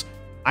know this,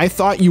 I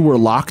thought you were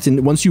locked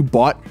in, once you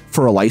bought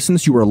for a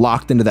license, you were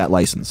locked into that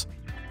license.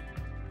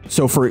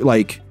 So for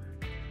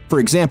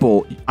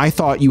example, I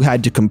thought you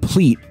had to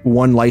complete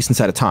 1 license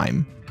at a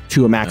time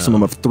to a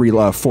maximum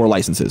of 4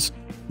 licenses.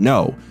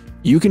 No,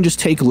 you can just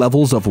take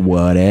levels of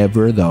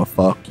whatever the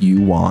fuck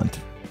you want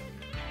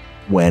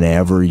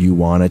whenever you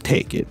want to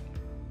take it.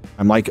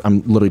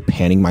 I'm literally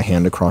panning my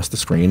hand across the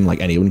screen, like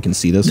anyone can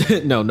see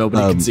this. No,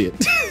 nobody can see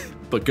it,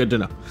 but good to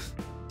know.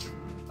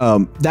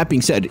 That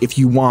being said, if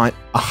you want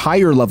a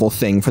higher level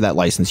thing for that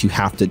license, you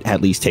have to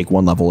at least take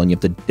one level and you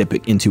have to dip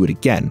it into it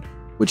again,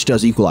 which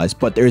does equalize.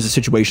 But there is a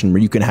situation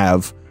where you can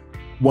have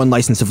one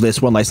license of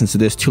this, one license of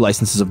this, two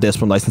licenses of this,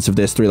 one license of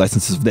this, three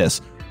licenses of this,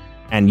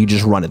 and you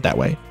just run it that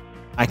way.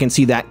 I can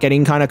see that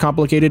getting kind of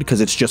complicated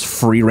because it's just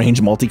free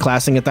range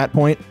multi-classing at that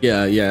point.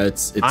 Yeah,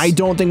 it's I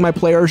don't think my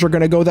players are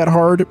going to go that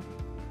hard,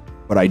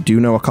 but I do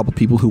know a couple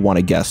people who want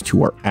a guest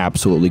who are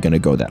absolutely going to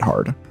go that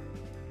hard.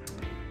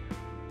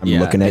 I'm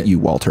looking at you,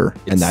 Walter,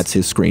 and that's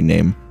his screen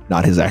name,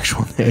 not his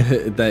actual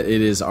name. That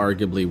it is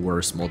arguably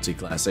worse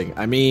multi-classing.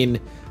 I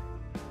mean,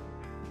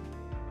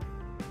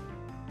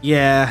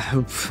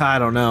 yeah, I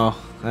don't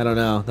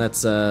know.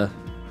 That's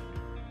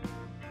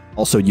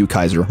Also, you,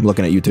 Kaiser. I'm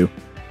looking at you too.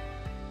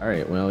 All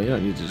right. Well, you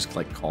don't need to just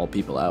like call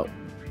people out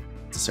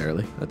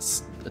necessarily.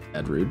 That's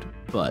bad rude,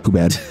 but too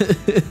bad.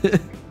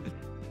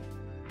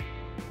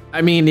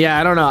 I mean, yeah,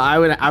 I don't know.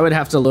 I would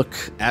have to look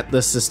at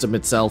the system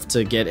itself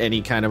to get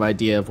any kind of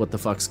idea of what the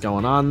fuck's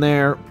going on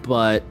there.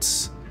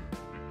 But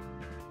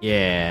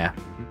yeah,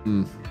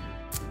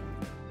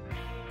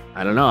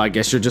 I don't know. I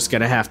guess you're just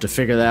gonna have to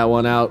figure that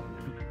one out.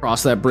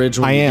 Cross that bridge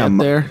when you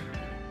get there.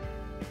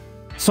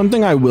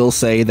 Something I will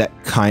say that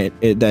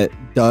that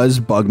does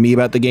bug me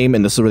about the game,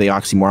 and this is where the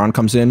oxymoron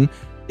comes in,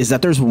 is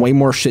that there's way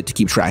more shit to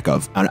keep track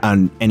of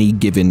on any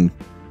given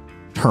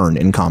turn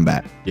in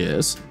combat.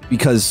 Yes,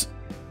 because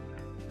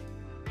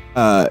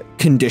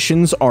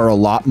conditions are a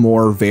lot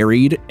more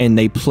varied and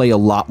they play a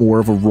lot more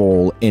of a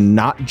role in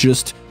not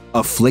just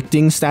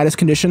afflicting status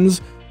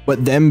conditions,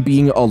 but them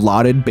being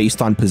allotted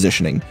based on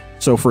positioning.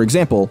 So for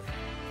example,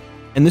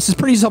 and this is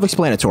pretty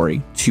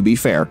self-explanatory, to be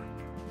fair,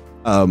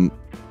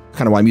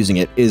 kind of why I'm using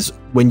it, is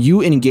when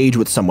you engage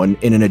with someone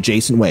in an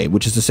adjacent way,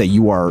 which is to say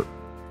you are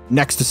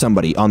next to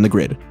somebody on the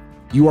grid,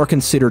 you are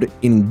considered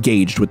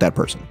engaged with that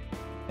person.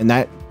 And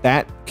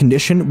that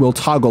condition will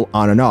toggle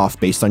on and off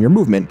based on your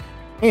movement.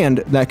 And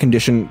that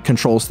condition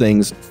controls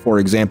things. For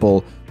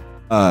example,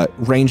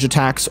 ranged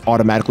attacks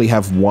automatically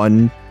have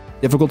one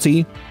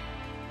difficulty.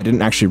 I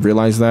didn't actually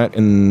realize that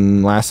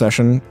in last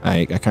session.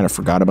 I kind of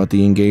forgot about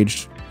the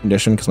engaged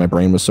condition because my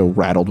brain was so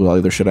rattled with all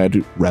the other shit I had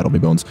to rattle me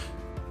bones.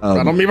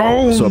 Rattle me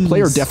bones! So a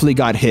player definitely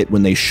got hit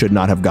when they should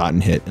not have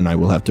gotten hit, and I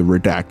will have to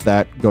redact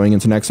that going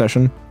into next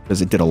session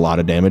because it did a lot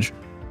of damage.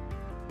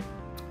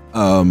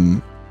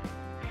 But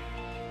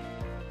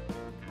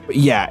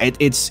yeah,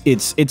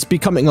 it's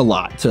becoming a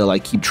lot to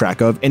like keep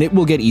track of, and it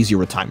will get easier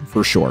with time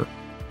for sure.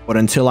 But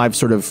until I've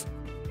sort of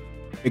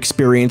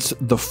experienced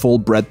the full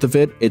breadth of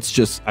it, it's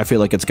just I feel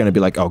like it's gonna be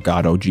like, oh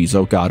god, oh geez,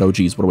 oh god, oh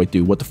geez, what do I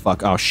do? What the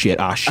fuck? Oh shit,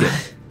 ah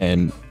shit,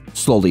 and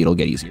slowly it'll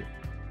get easier.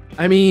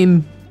 I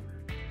mean,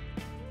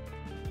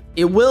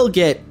 it will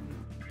get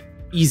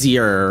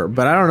easier,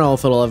 but I don't know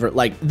if it'll ever,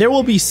 like, there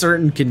will be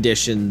certain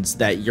conditions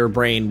that your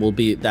brain will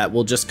be, that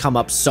will just come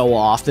up so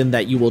often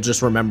that you will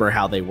just remember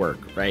how they work,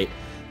 right?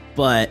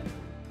 But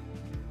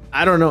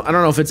I don't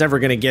know if it's ever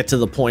going to get to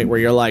the point where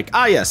you're like,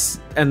 ah, yes,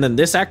 and then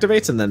this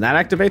activates, and then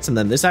that activates, and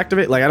then this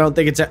activates. Like, I don't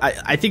think it's,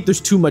 I think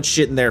there's too much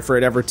shit in there for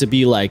it ever to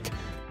be like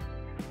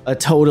a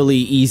totally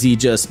easy,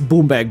 just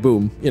boom, bag,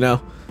 boom, you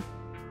know?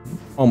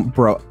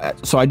 Bro,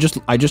 so I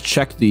just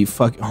checked the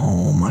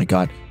oh my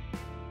god.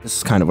 This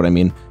is kind of what I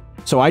mean.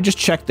 So I just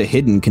checked the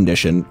hidden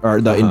condition,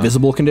 or the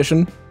invisible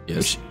condition. Yes.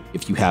 Which,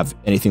 if you have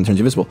anything that turns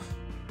invisible.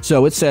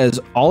 So it says,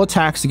 all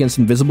attacks against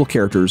invisible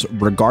characters,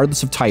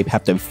 regardless of type,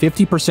 have the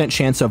 50%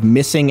 chance of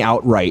missing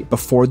outright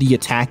before the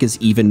attack is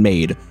even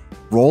made.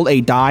 Roll a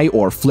die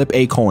or flip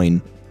a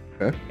coin.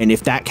 Okay. And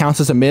if that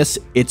counts as a miss,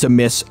 it's a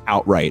miss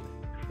outright.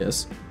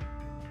 Yes.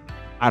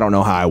 I don't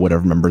know how I would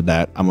have remembered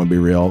that. I'm going to be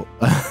real.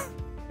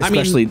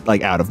 Especially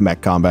like out of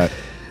mech combat.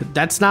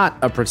 That's not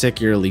a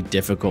particularly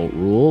difficult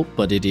rule,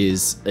 but it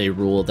is a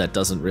rule that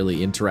doesn't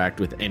really interact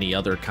with any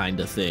other kind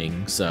of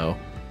thing, so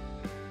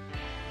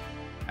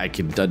I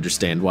can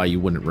understand why you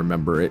wouldn't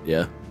remember it,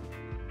 yeah.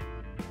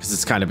 Because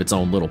it's kind of its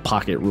own little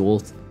pocket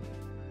rule.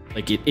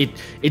 Like it's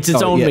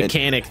its own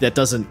mechanic that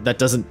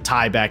doesn't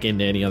tie back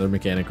into any other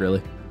mechanic,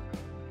 really.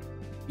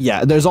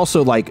 Yeah, there's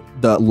also like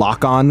the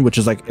lock-on, which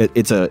is like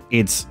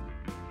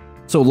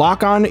so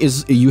lock-on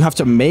is, you have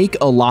to make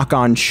a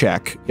lock-on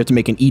check. You have to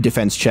make an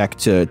E-defense check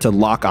to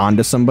lock on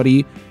to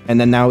somebody.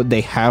 And then now they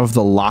have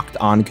the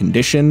locked-on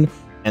condition.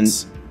 And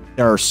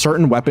there are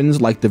certain weapons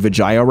like the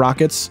Vijaya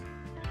rockets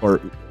or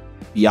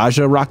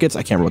Viaja rockets.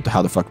 I can't remember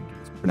how the fuck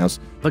it's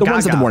pronounced. The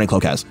ones that the Morning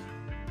Cloak has.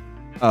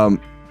 The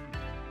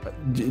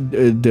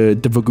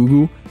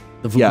Vagugu.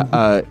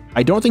 Yeah,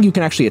 I don't think you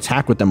can actually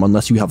attack with them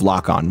unless you have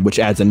lock-on, which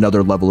adds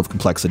another level of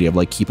complexity of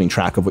like keeping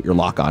track of what your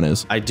lock-on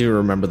is. I do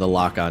remember the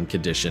lock-on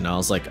condition. I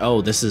was like,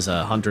 oh, this is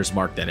a hunter's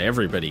mark that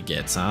everybody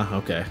gets, huh?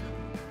 Okay.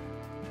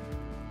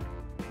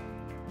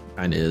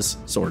 Kinda is,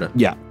 sorta.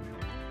 Yeah.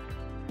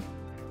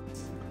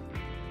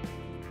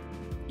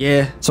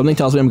 Yeah. Something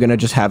tells me I'm gonna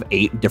just have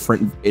 8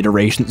 different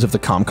iterations of the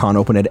ComCon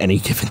open at any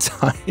given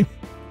time.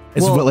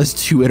 As well as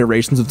 2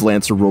 iterations of the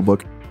Lancer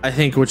rulebook. I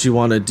think what you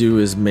want to do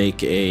is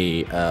make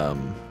a,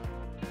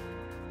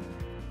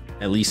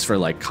 at least for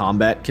like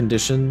combat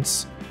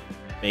conditions,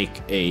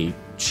 make a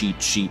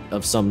cheat sheet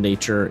of some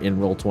nature in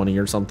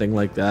Roll20 or something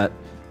like that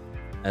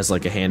as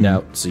like a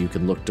handout, so you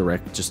can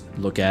just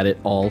look at it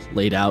all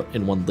laid out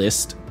in one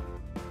list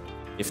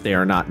if they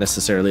are not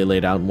necessarily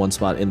laid out in one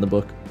spot in the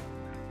book.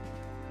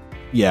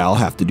 Yeah, I'll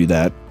have to do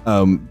that.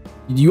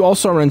 You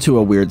also run into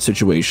a weird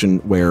situation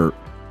where,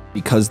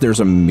 because there's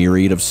a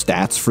myriad of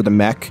stats for the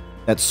mech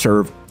that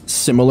serve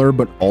similar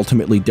but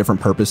ultimately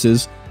different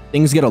purposes,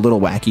 things get a little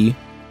wacky,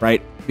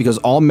 right? Because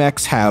all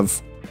mechs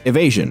have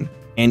evasion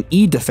and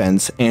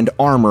E-defense and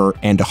armor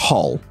and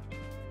hull.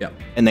 Yep.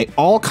 And they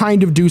all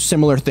kind of do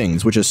similar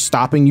things, which is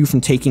stopping you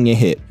from taking a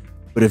hit.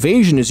 But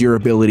evasion is your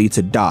ability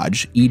to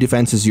dodge.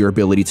 E-defense is your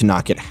ability to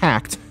not get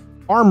hacked.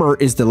 Armor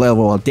is the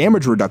level of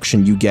damage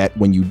reduction you get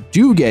when you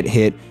do get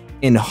hit.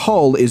 And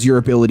hull is your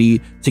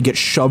ability to get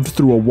shoved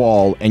through a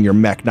wall and your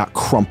mech not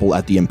crumple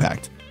at the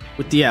impact.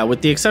 With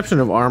the exception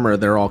of armor,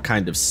 they're all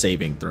kind of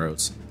saving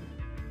throws.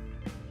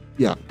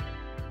 Yeah.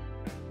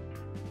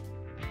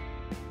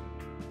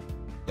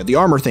 Yeah, the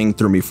armor thing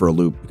threw me for a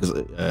loop because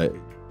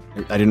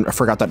I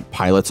forgot that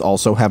pilots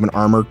also have an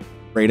armor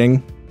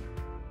rating.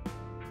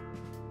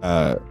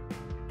 I'm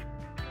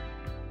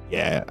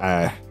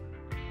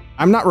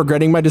not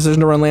regretting my decision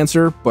to run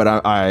Lancer, but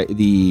I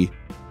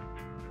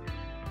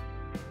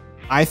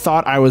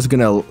thought I was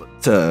gonna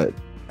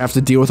have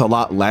to deal with a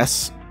lot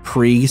less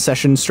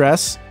pre-session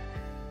stress.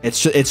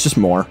 It's just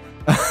more.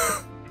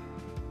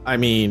 I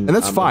mean, and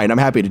that's fine. I'm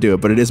happy to do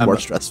it, but it is more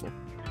stressful.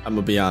 I'm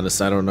gonna be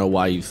honest. I don't know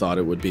why you thought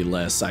it would be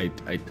less. I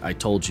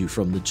told you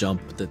from the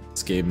jump that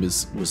this game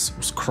was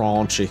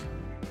crunchy.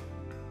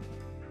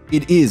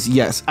 It is,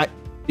 yes.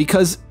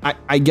 Because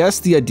I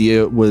guess the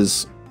idea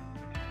was,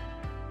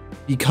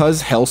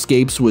 because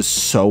Hellscapes was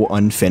so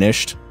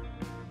unfinished,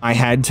 I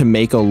had to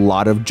make a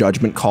lot of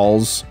judgment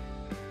calls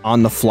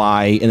on the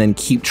fly and then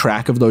keep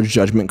track of those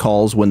judgment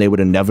calls when they would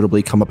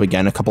inevitably come up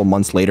again a couple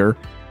months later.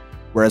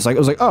 Whereas I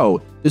was like,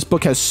 oh, this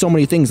book has so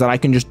many things that I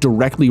can just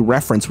directly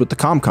reference with the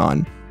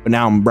ComCon. But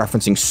now I'm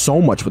referencing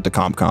so much with the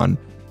ComCon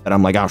that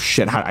I'm like, oh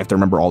shit, I have to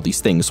remember all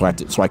these things so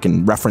I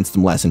can reference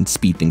them less and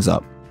speed things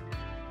up.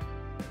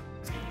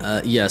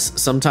 Yes,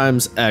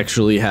 sometimes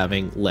actually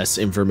having less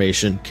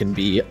information can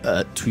be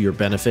to your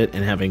benefit,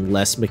 and having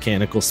less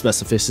mechanical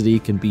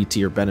specificity can be to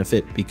your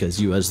benefit,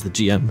 because you as the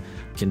GM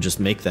can just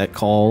make that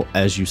call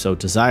as you so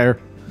desire.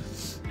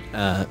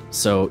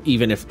 So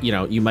even if,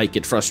 you might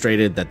get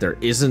frustrated that there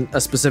isn't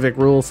a specific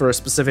rule for a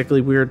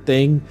specifically weird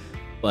thing,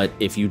 but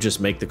if you just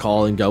make the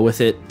call and go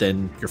with it,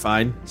 then you're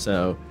fine.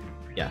 So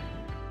yeah,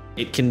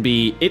 it can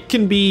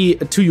be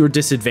to your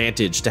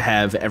disadvantage to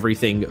have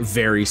everything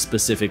very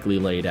specifically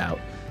laid out.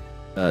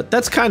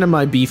 That's kind of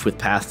my beef with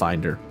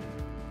Pathfinder,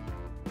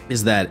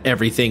 is that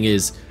everything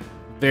is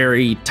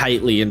very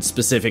tightly and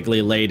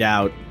specifically laid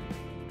out,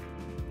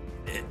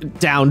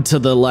 down to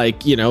the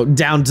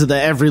down to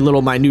the every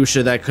little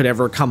minutia that could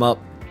ever come up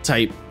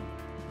type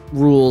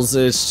rules.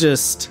 It's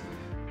just,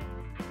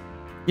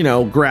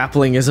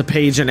 grappling is a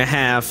page and a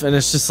half, and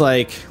it's just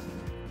like,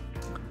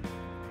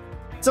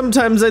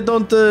 sometimes I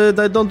don't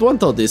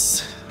want all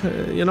this,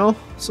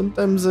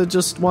 sometimes I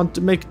just want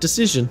to make a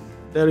decision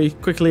very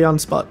quickly on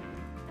spot.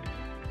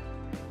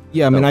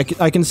 Yeah, I mean,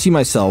 I can see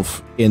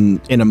myself in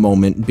a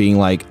moment being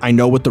like, I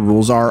know what the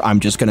rules are. I'm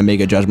just going to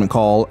make a judgment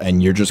call,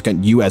 and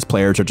you as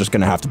players are just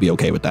going to have to be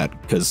okay with that,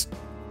 because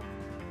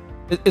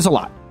it's a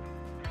lot.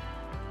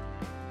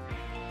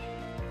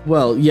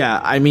 Well, yeah,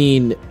 I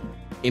mean,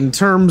 in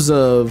terms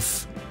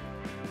of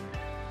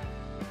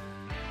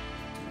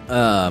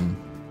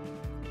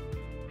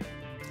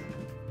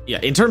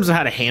in terms of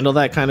how to handle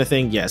that kind of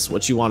thing, yes,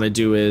 what you want to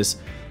do is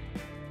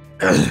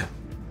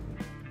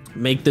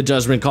make the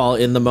judgment call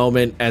in the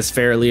moment as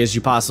fairly as you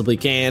possibly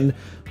can.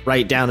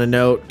 Write down a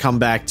note, come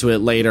back to it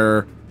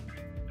later,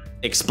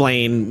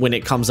 explain when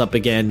it comes up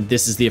again,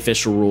 this is the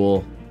official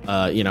rule.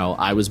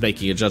 I was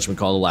making a judgment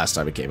call the last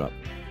time it came up.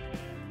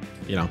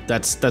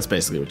 That's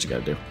basically what you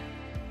gotta do.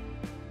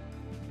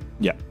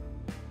 Yeah.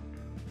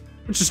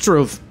 Which is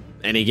true of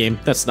any game.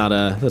 That's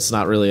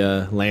not really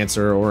a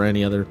Lancer or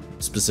any other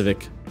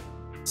specific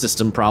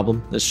system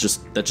problem. That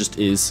just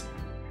is.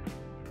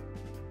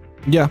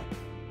 Yeah.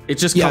 It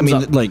just comes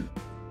up,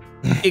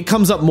 it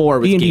comes up more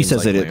with D&D games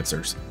says like it,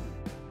 Lancers.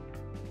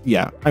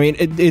 Yeah, I mean,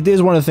 it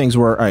is one of the things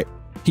where, all right,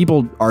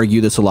 people argue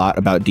this a lot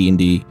about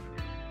D&D,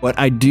 but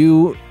I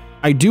do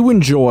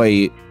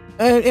enjoy,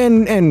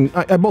 and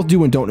I both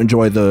do and don't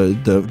enjoy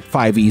the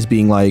 5Es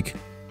being like,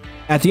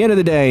 at the end of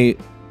the day,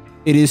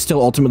 it is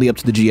still ultimately up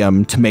to the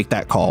GM to make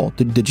that call.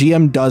 The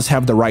GM does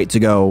have the right to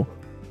go,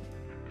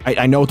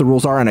 I know what the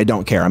rules are and I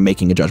don't care, I'm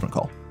making a judgment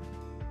call.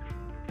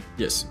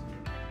 Yes.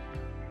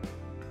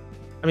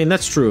 I mean,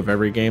 that's true of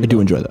every game. I do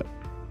enjoy that.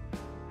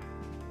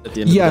 At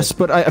the end of the day.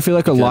 But I feel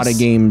like a lot of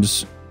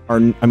games are,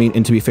 I mean,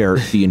 and to be fair,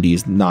 D&D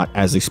is not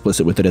as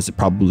explicit with it as it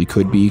probably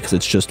could be, because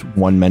it's just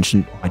one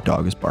mention. My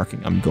dog is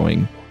barking. I'm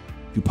going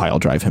to pile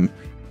drive him.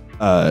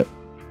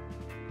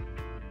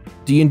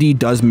 D&D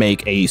does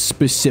make a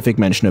specific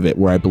mention of it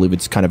where I believe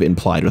it's kind of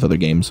implied with other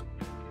games.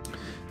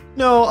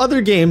 No,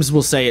 other games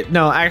will say it.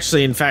 No,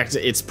 actually, in fact,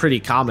 it's pretty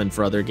common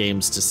for other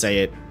games to say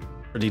it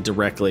pretty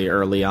directly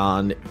early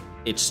on.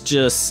 It's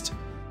just,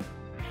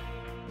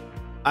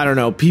 I don't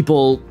know,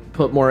 people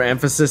put more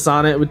emphasis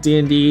on it with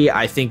D&D,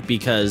 I think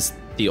because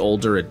the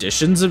older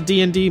editions of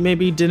D&D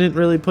maybe didn't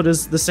really put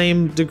the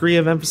same degree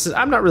of emphasis.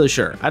 I'm not really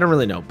sure. I don't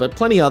really know, but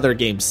plenty of other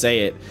games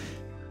say it.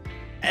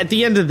 At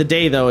the end of the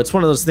day, though, it's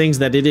one of those things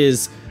that it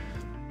is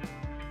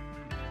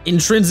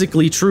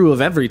intrinsically true of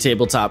every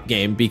tabletop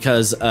game,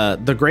 because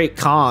the great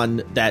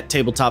con that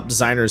tabletop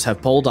designers have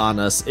pulled on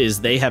us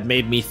is they have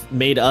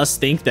made us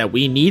think that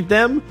we need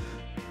them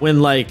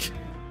when, like,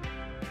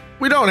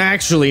 we don't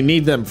actually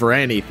need them for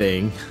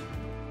anything.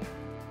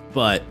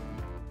 But,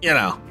 you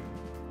know,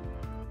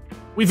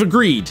 we've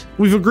agreed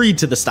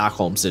to the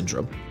Stockholm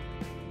Syndrome.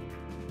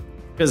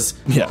 Because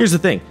here's the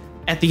thing.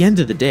 At the end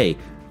of the day,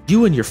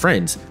 you and your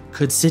friends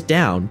could sit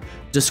down,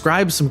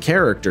 describe some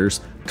characters,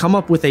 come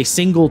up with a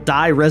single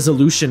die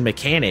resolution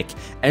mechanic,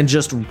 and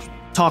just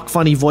talk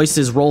funny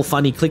voices, roll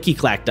funny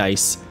clicky-clack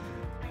dice,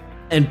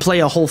 and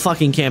play a whole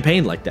fucking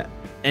campaign like that.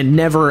 And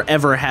never,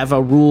 ever have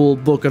a rule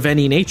book of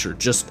any nature.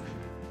 Just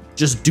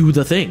do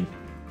the thing,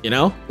 you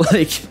know?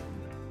 Like...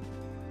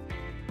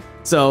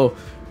 So,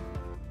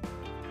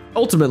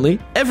 ultimately,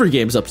 every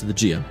game's up to the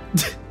GM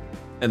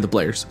and the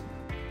players.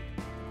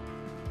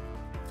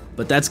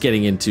 But that's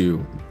getting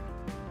into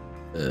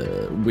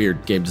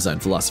weird game design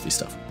philosophy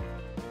stuff.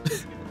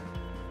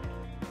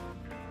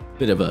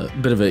 bit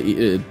of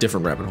a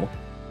different rabbit hole.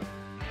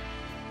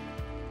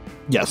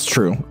 Yes,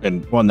 true,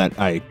 and one that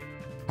I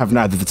have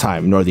neither the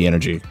time nor the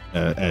energy.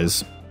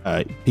 As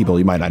people,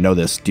 you might not know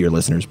this, dear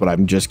listeners, but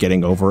I'm just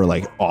getting over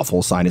like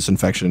awful sinus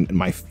infection, and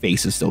my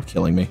face is still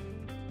killing me.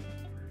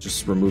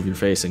 Just remove your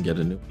face and get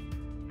a new.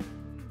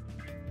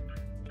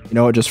 You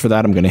know what? Just for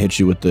that, I'm going to hit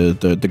you with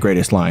the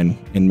greatest line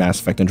in Mass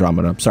Effect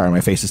Andromeda. Sorry,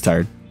 my face is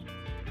tired.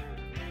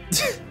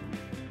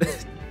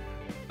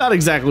 Not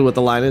exactly what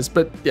the line is,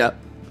 but yeah.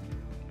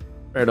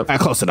 Fair enough.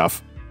 Close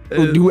enough.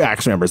 Who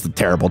actually remembers the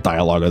terrible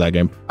dialogue of that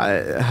game?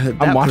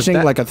 I'm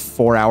watching like a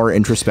 4-hour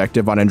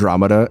introspective on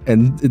Andromeda,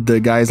 and the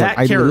guy's like,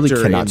 I really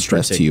cannot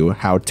stress to you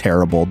how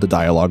terrible the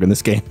dialogue in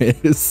this game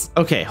is.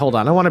 Okay, hold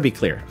on. I want to be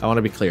clear. About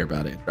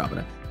it,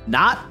 Andromeda.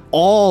 Not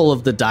all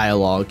of the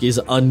dialogue is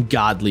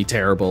ungodly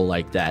terrible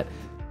like that.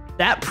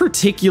 That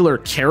particular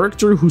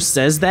character who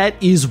says that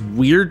is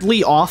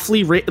weirdly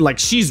awfully like,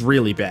 she's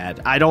really bad.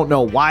 I don't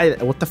know why.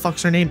 What the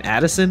fuck's her name?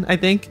 Addison, I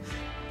think.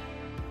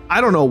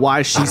 I don't know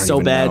why she's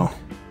so bad. Know.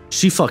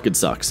 She fucking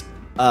sucks.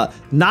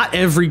 Not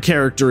every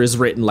character is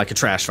written like a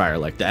trash fire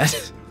like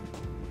that.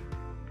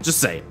 Just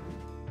saying.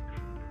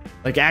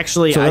 Like,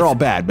 actually, so they're all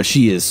bad, but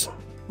she is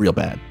real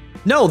bad.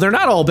 No, they're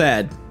not all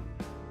bad.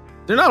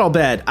 They're not all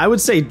bad. I would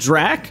say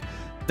Drac,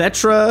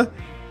 Vetra,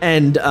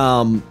 and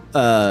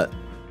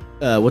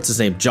what's his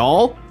name?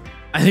 Jal,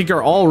 I think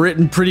are all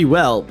written pretty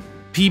well.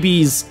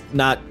 PB's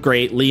not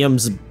great.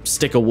 Liam's a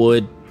stick of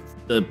wood.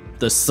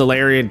 The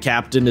Solarian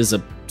captain is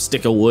a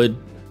stick of wood.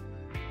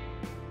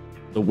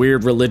 The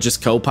weird religious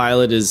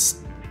co-pilot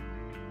is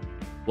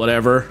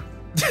whatever.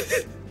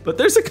 But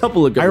there's a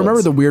couple of good ones. I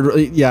remember the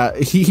weird. Yeah,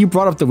 he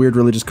brought up the weird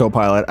religious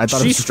co-pilot. I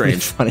thought she's it was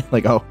strange. Funny.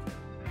 Like, oh.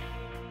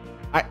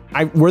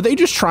 Were they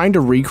just trying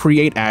to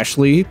recreate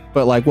Ashley,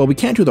 but like, well, we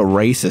can't do the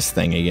racist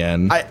thing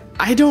again.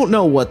 I don't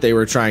know what they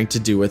were trying to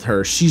do with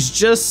her. She's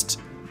just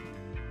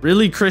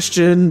really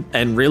Christian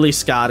and really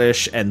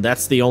Scottish, and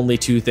that's the only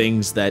two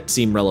things that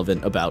seem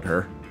relevant about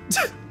her.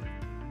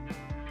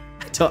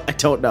 I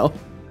don't know.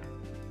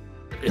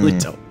 I really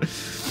don't.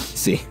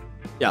 See.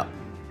 Yeah.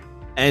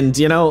 And,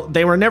 you know,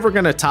 they were never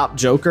going to top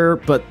Joker,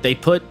 but they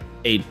put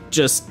a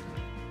just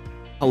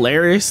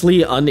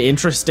hilariously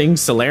uninteresting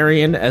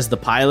Solarian as the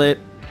pilot,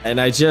 and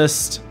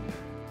it's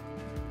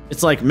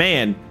like,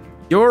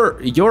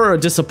 you're a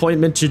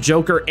disappointment to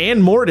Joker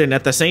and Morden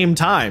at the same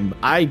time.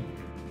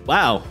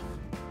 Wow,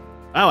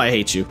 I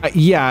hate you.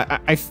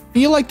 I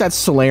feel like that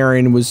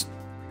Solarian was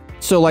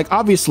so, like,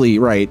 obviously,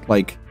 right,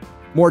 like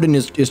Morden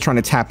is trying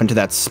to tap into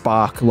that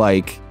Spock,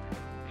 like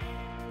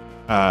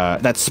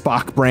that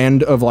Spock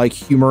brand of like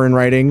humor in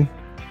writing,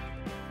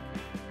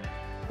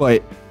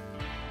 but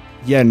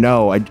yeah,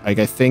 no, I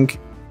think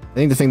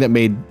the thing that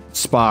made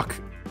Spock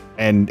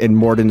and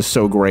Morden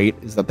so great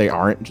is that they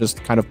aren't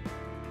just kind of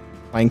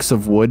planks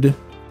of wood.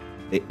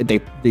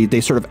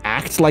 They sort of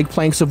act like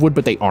planks of wood,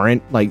 but they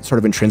aren't, like, sort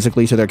of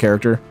intrinsically to their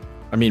character.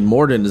 I mean,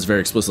 Morden is very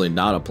explicitly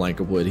not a plank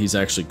of wood. He's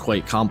actually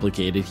quite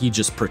complicated. He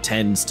just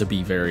pretends to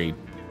be very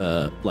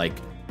blunt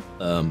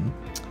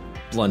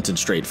and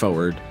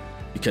straightforward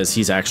because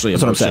he's actually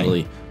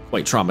emotionally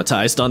quite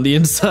traumatized on the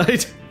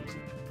inside.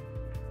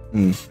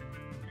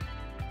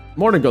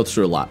 Morden goes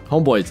through a lot.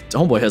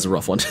 Homeboy has a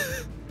rough one.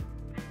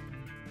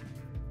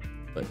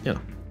 But, you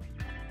know.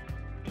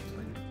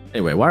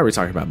 Anyway, why are we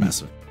talking about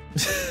Mass Effect?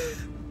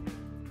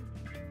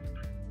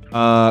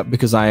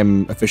 Because I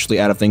am officially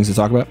out of things to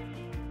talk about.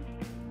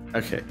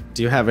 Okay.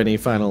 Do you have any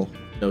final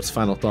notes,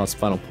 final thoughts,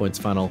 final points,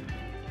 final...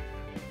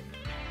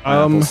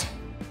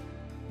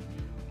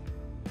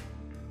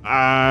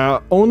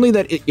 Only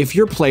that if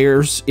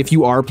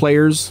you are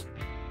players,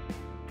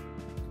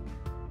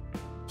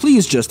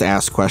 please just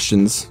ask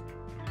questions.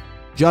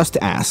 Just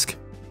ask.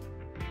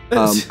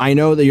 I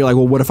know that you're like,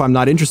 well, what if I'm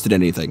not interested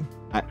in anything?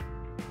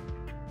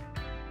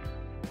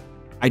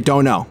 I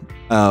don't know.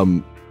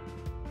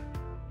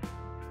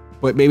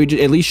 But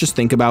maybe at least just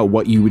think about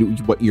what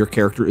your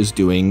character is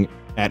doing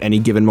at any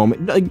given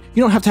moment. Like,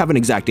 you don't have to have an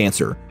exact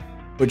answer,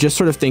 but just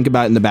sort of think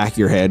about it in the back of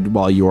your head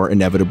while you're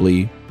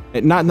inevitably,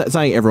 it's not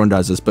saying everyone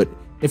does this, but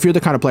if you're the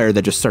kind of player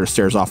that just sort of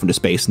stares off into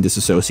space and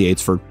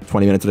disassociates for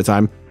 20 minutes at a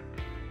time,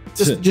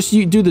 just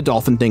you do the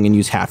dolphin thing and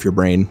use half your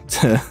brain,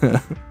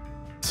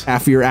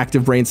 half of your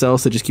active brain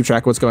cells to just keep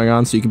track of what's going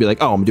on, so you can be like,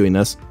 oh, I'm doing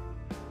this.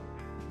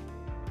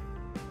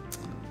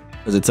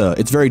 Because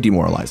it's very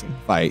demoralizing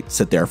if I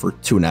sit there for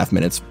 2.5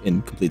 minutes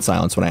in complete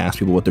silence when I ask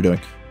people what they're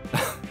doing.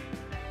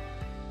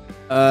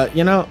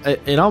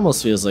 It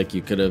almost feels like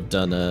you could have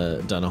done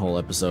a whole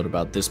episode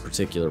about this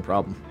particular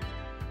problem.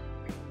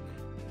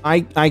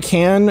 I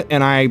can,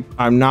 and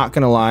I'm not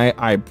gonna lie,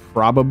 I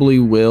probably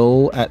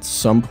will at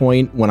some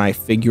point when I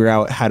figure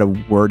out how to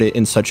word it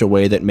in such a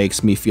way that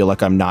makes me feel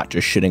like I'm not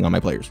just shitting on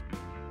my players.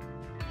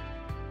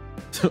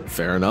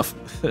 Fair enough,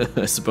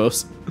 I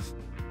suppose.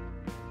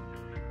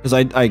 Because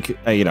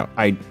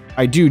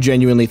I do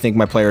genuinely think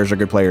my players are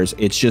good players.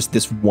 It's just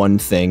this one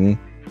thing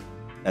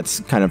that's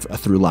kind of a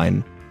through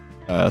line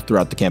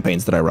throughout the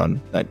campaigns that I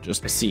run that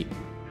just I see.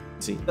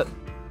 That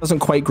doesn't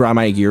quite grind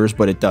my gears,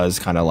 but it does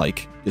kind of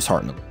like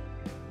dishearten them.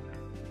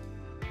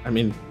 I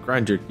mean,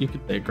 you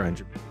could grind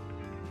your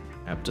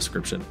app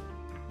description.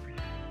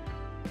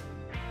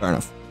 Fair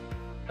enough.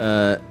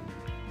 All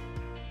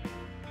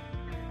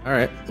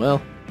right.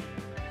 Well,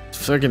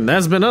 fucking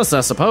that's been us,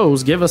 I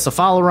suppose. Give us a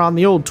follow on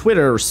the old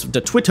Twitter,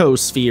 the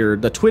Twittosphere,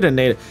 the Twitter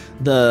native,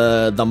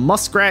 the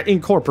Muskrat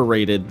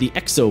Incorporated, the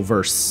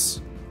Exoverse.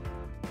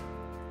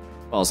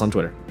 Follow us on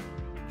Twitter.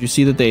 Did you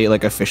see that they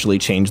like officially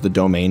changed the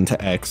domain to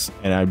X?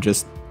 And I'm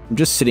just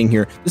sitting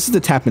here. This is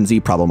the Tappan Zee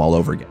problem all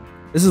over again.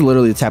 This is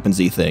literally the Tappan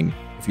Zee thing.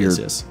 If you're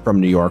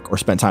from New York or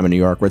spent time in New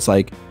York, where it's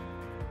like,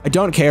 I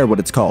don't care what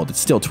it's called. It's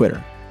still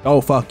Twitter.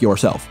 Go fuck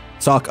yourself.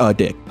 Suck a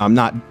dick. I'm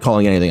not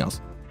calling it anything else.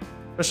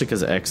 Especially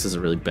because X is a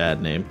really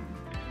bad name.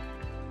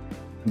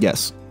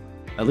 Yes.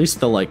 At least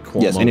the like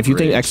Cuomo yes, and if you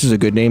think X is a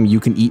good name, you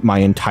can eat my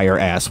entire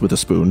ass with a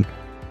spoon.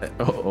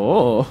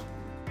 Oh.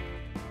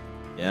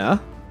 Yeah?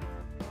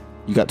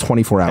 You got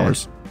 24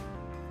 hours.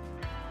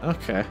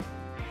 Okay.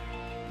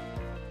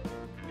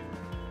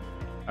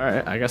 All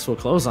right, I guess we'll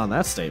close on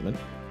that statement.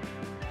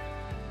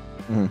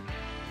 Mm-hmm.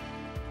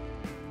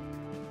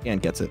 Dan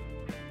gets it.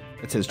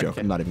 It's his joke.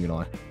 Okay. I'm not even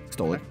going to lie.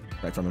 Stole it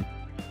right from him.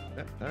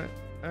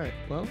 All right.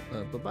 Well,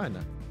 bye-bye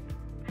now.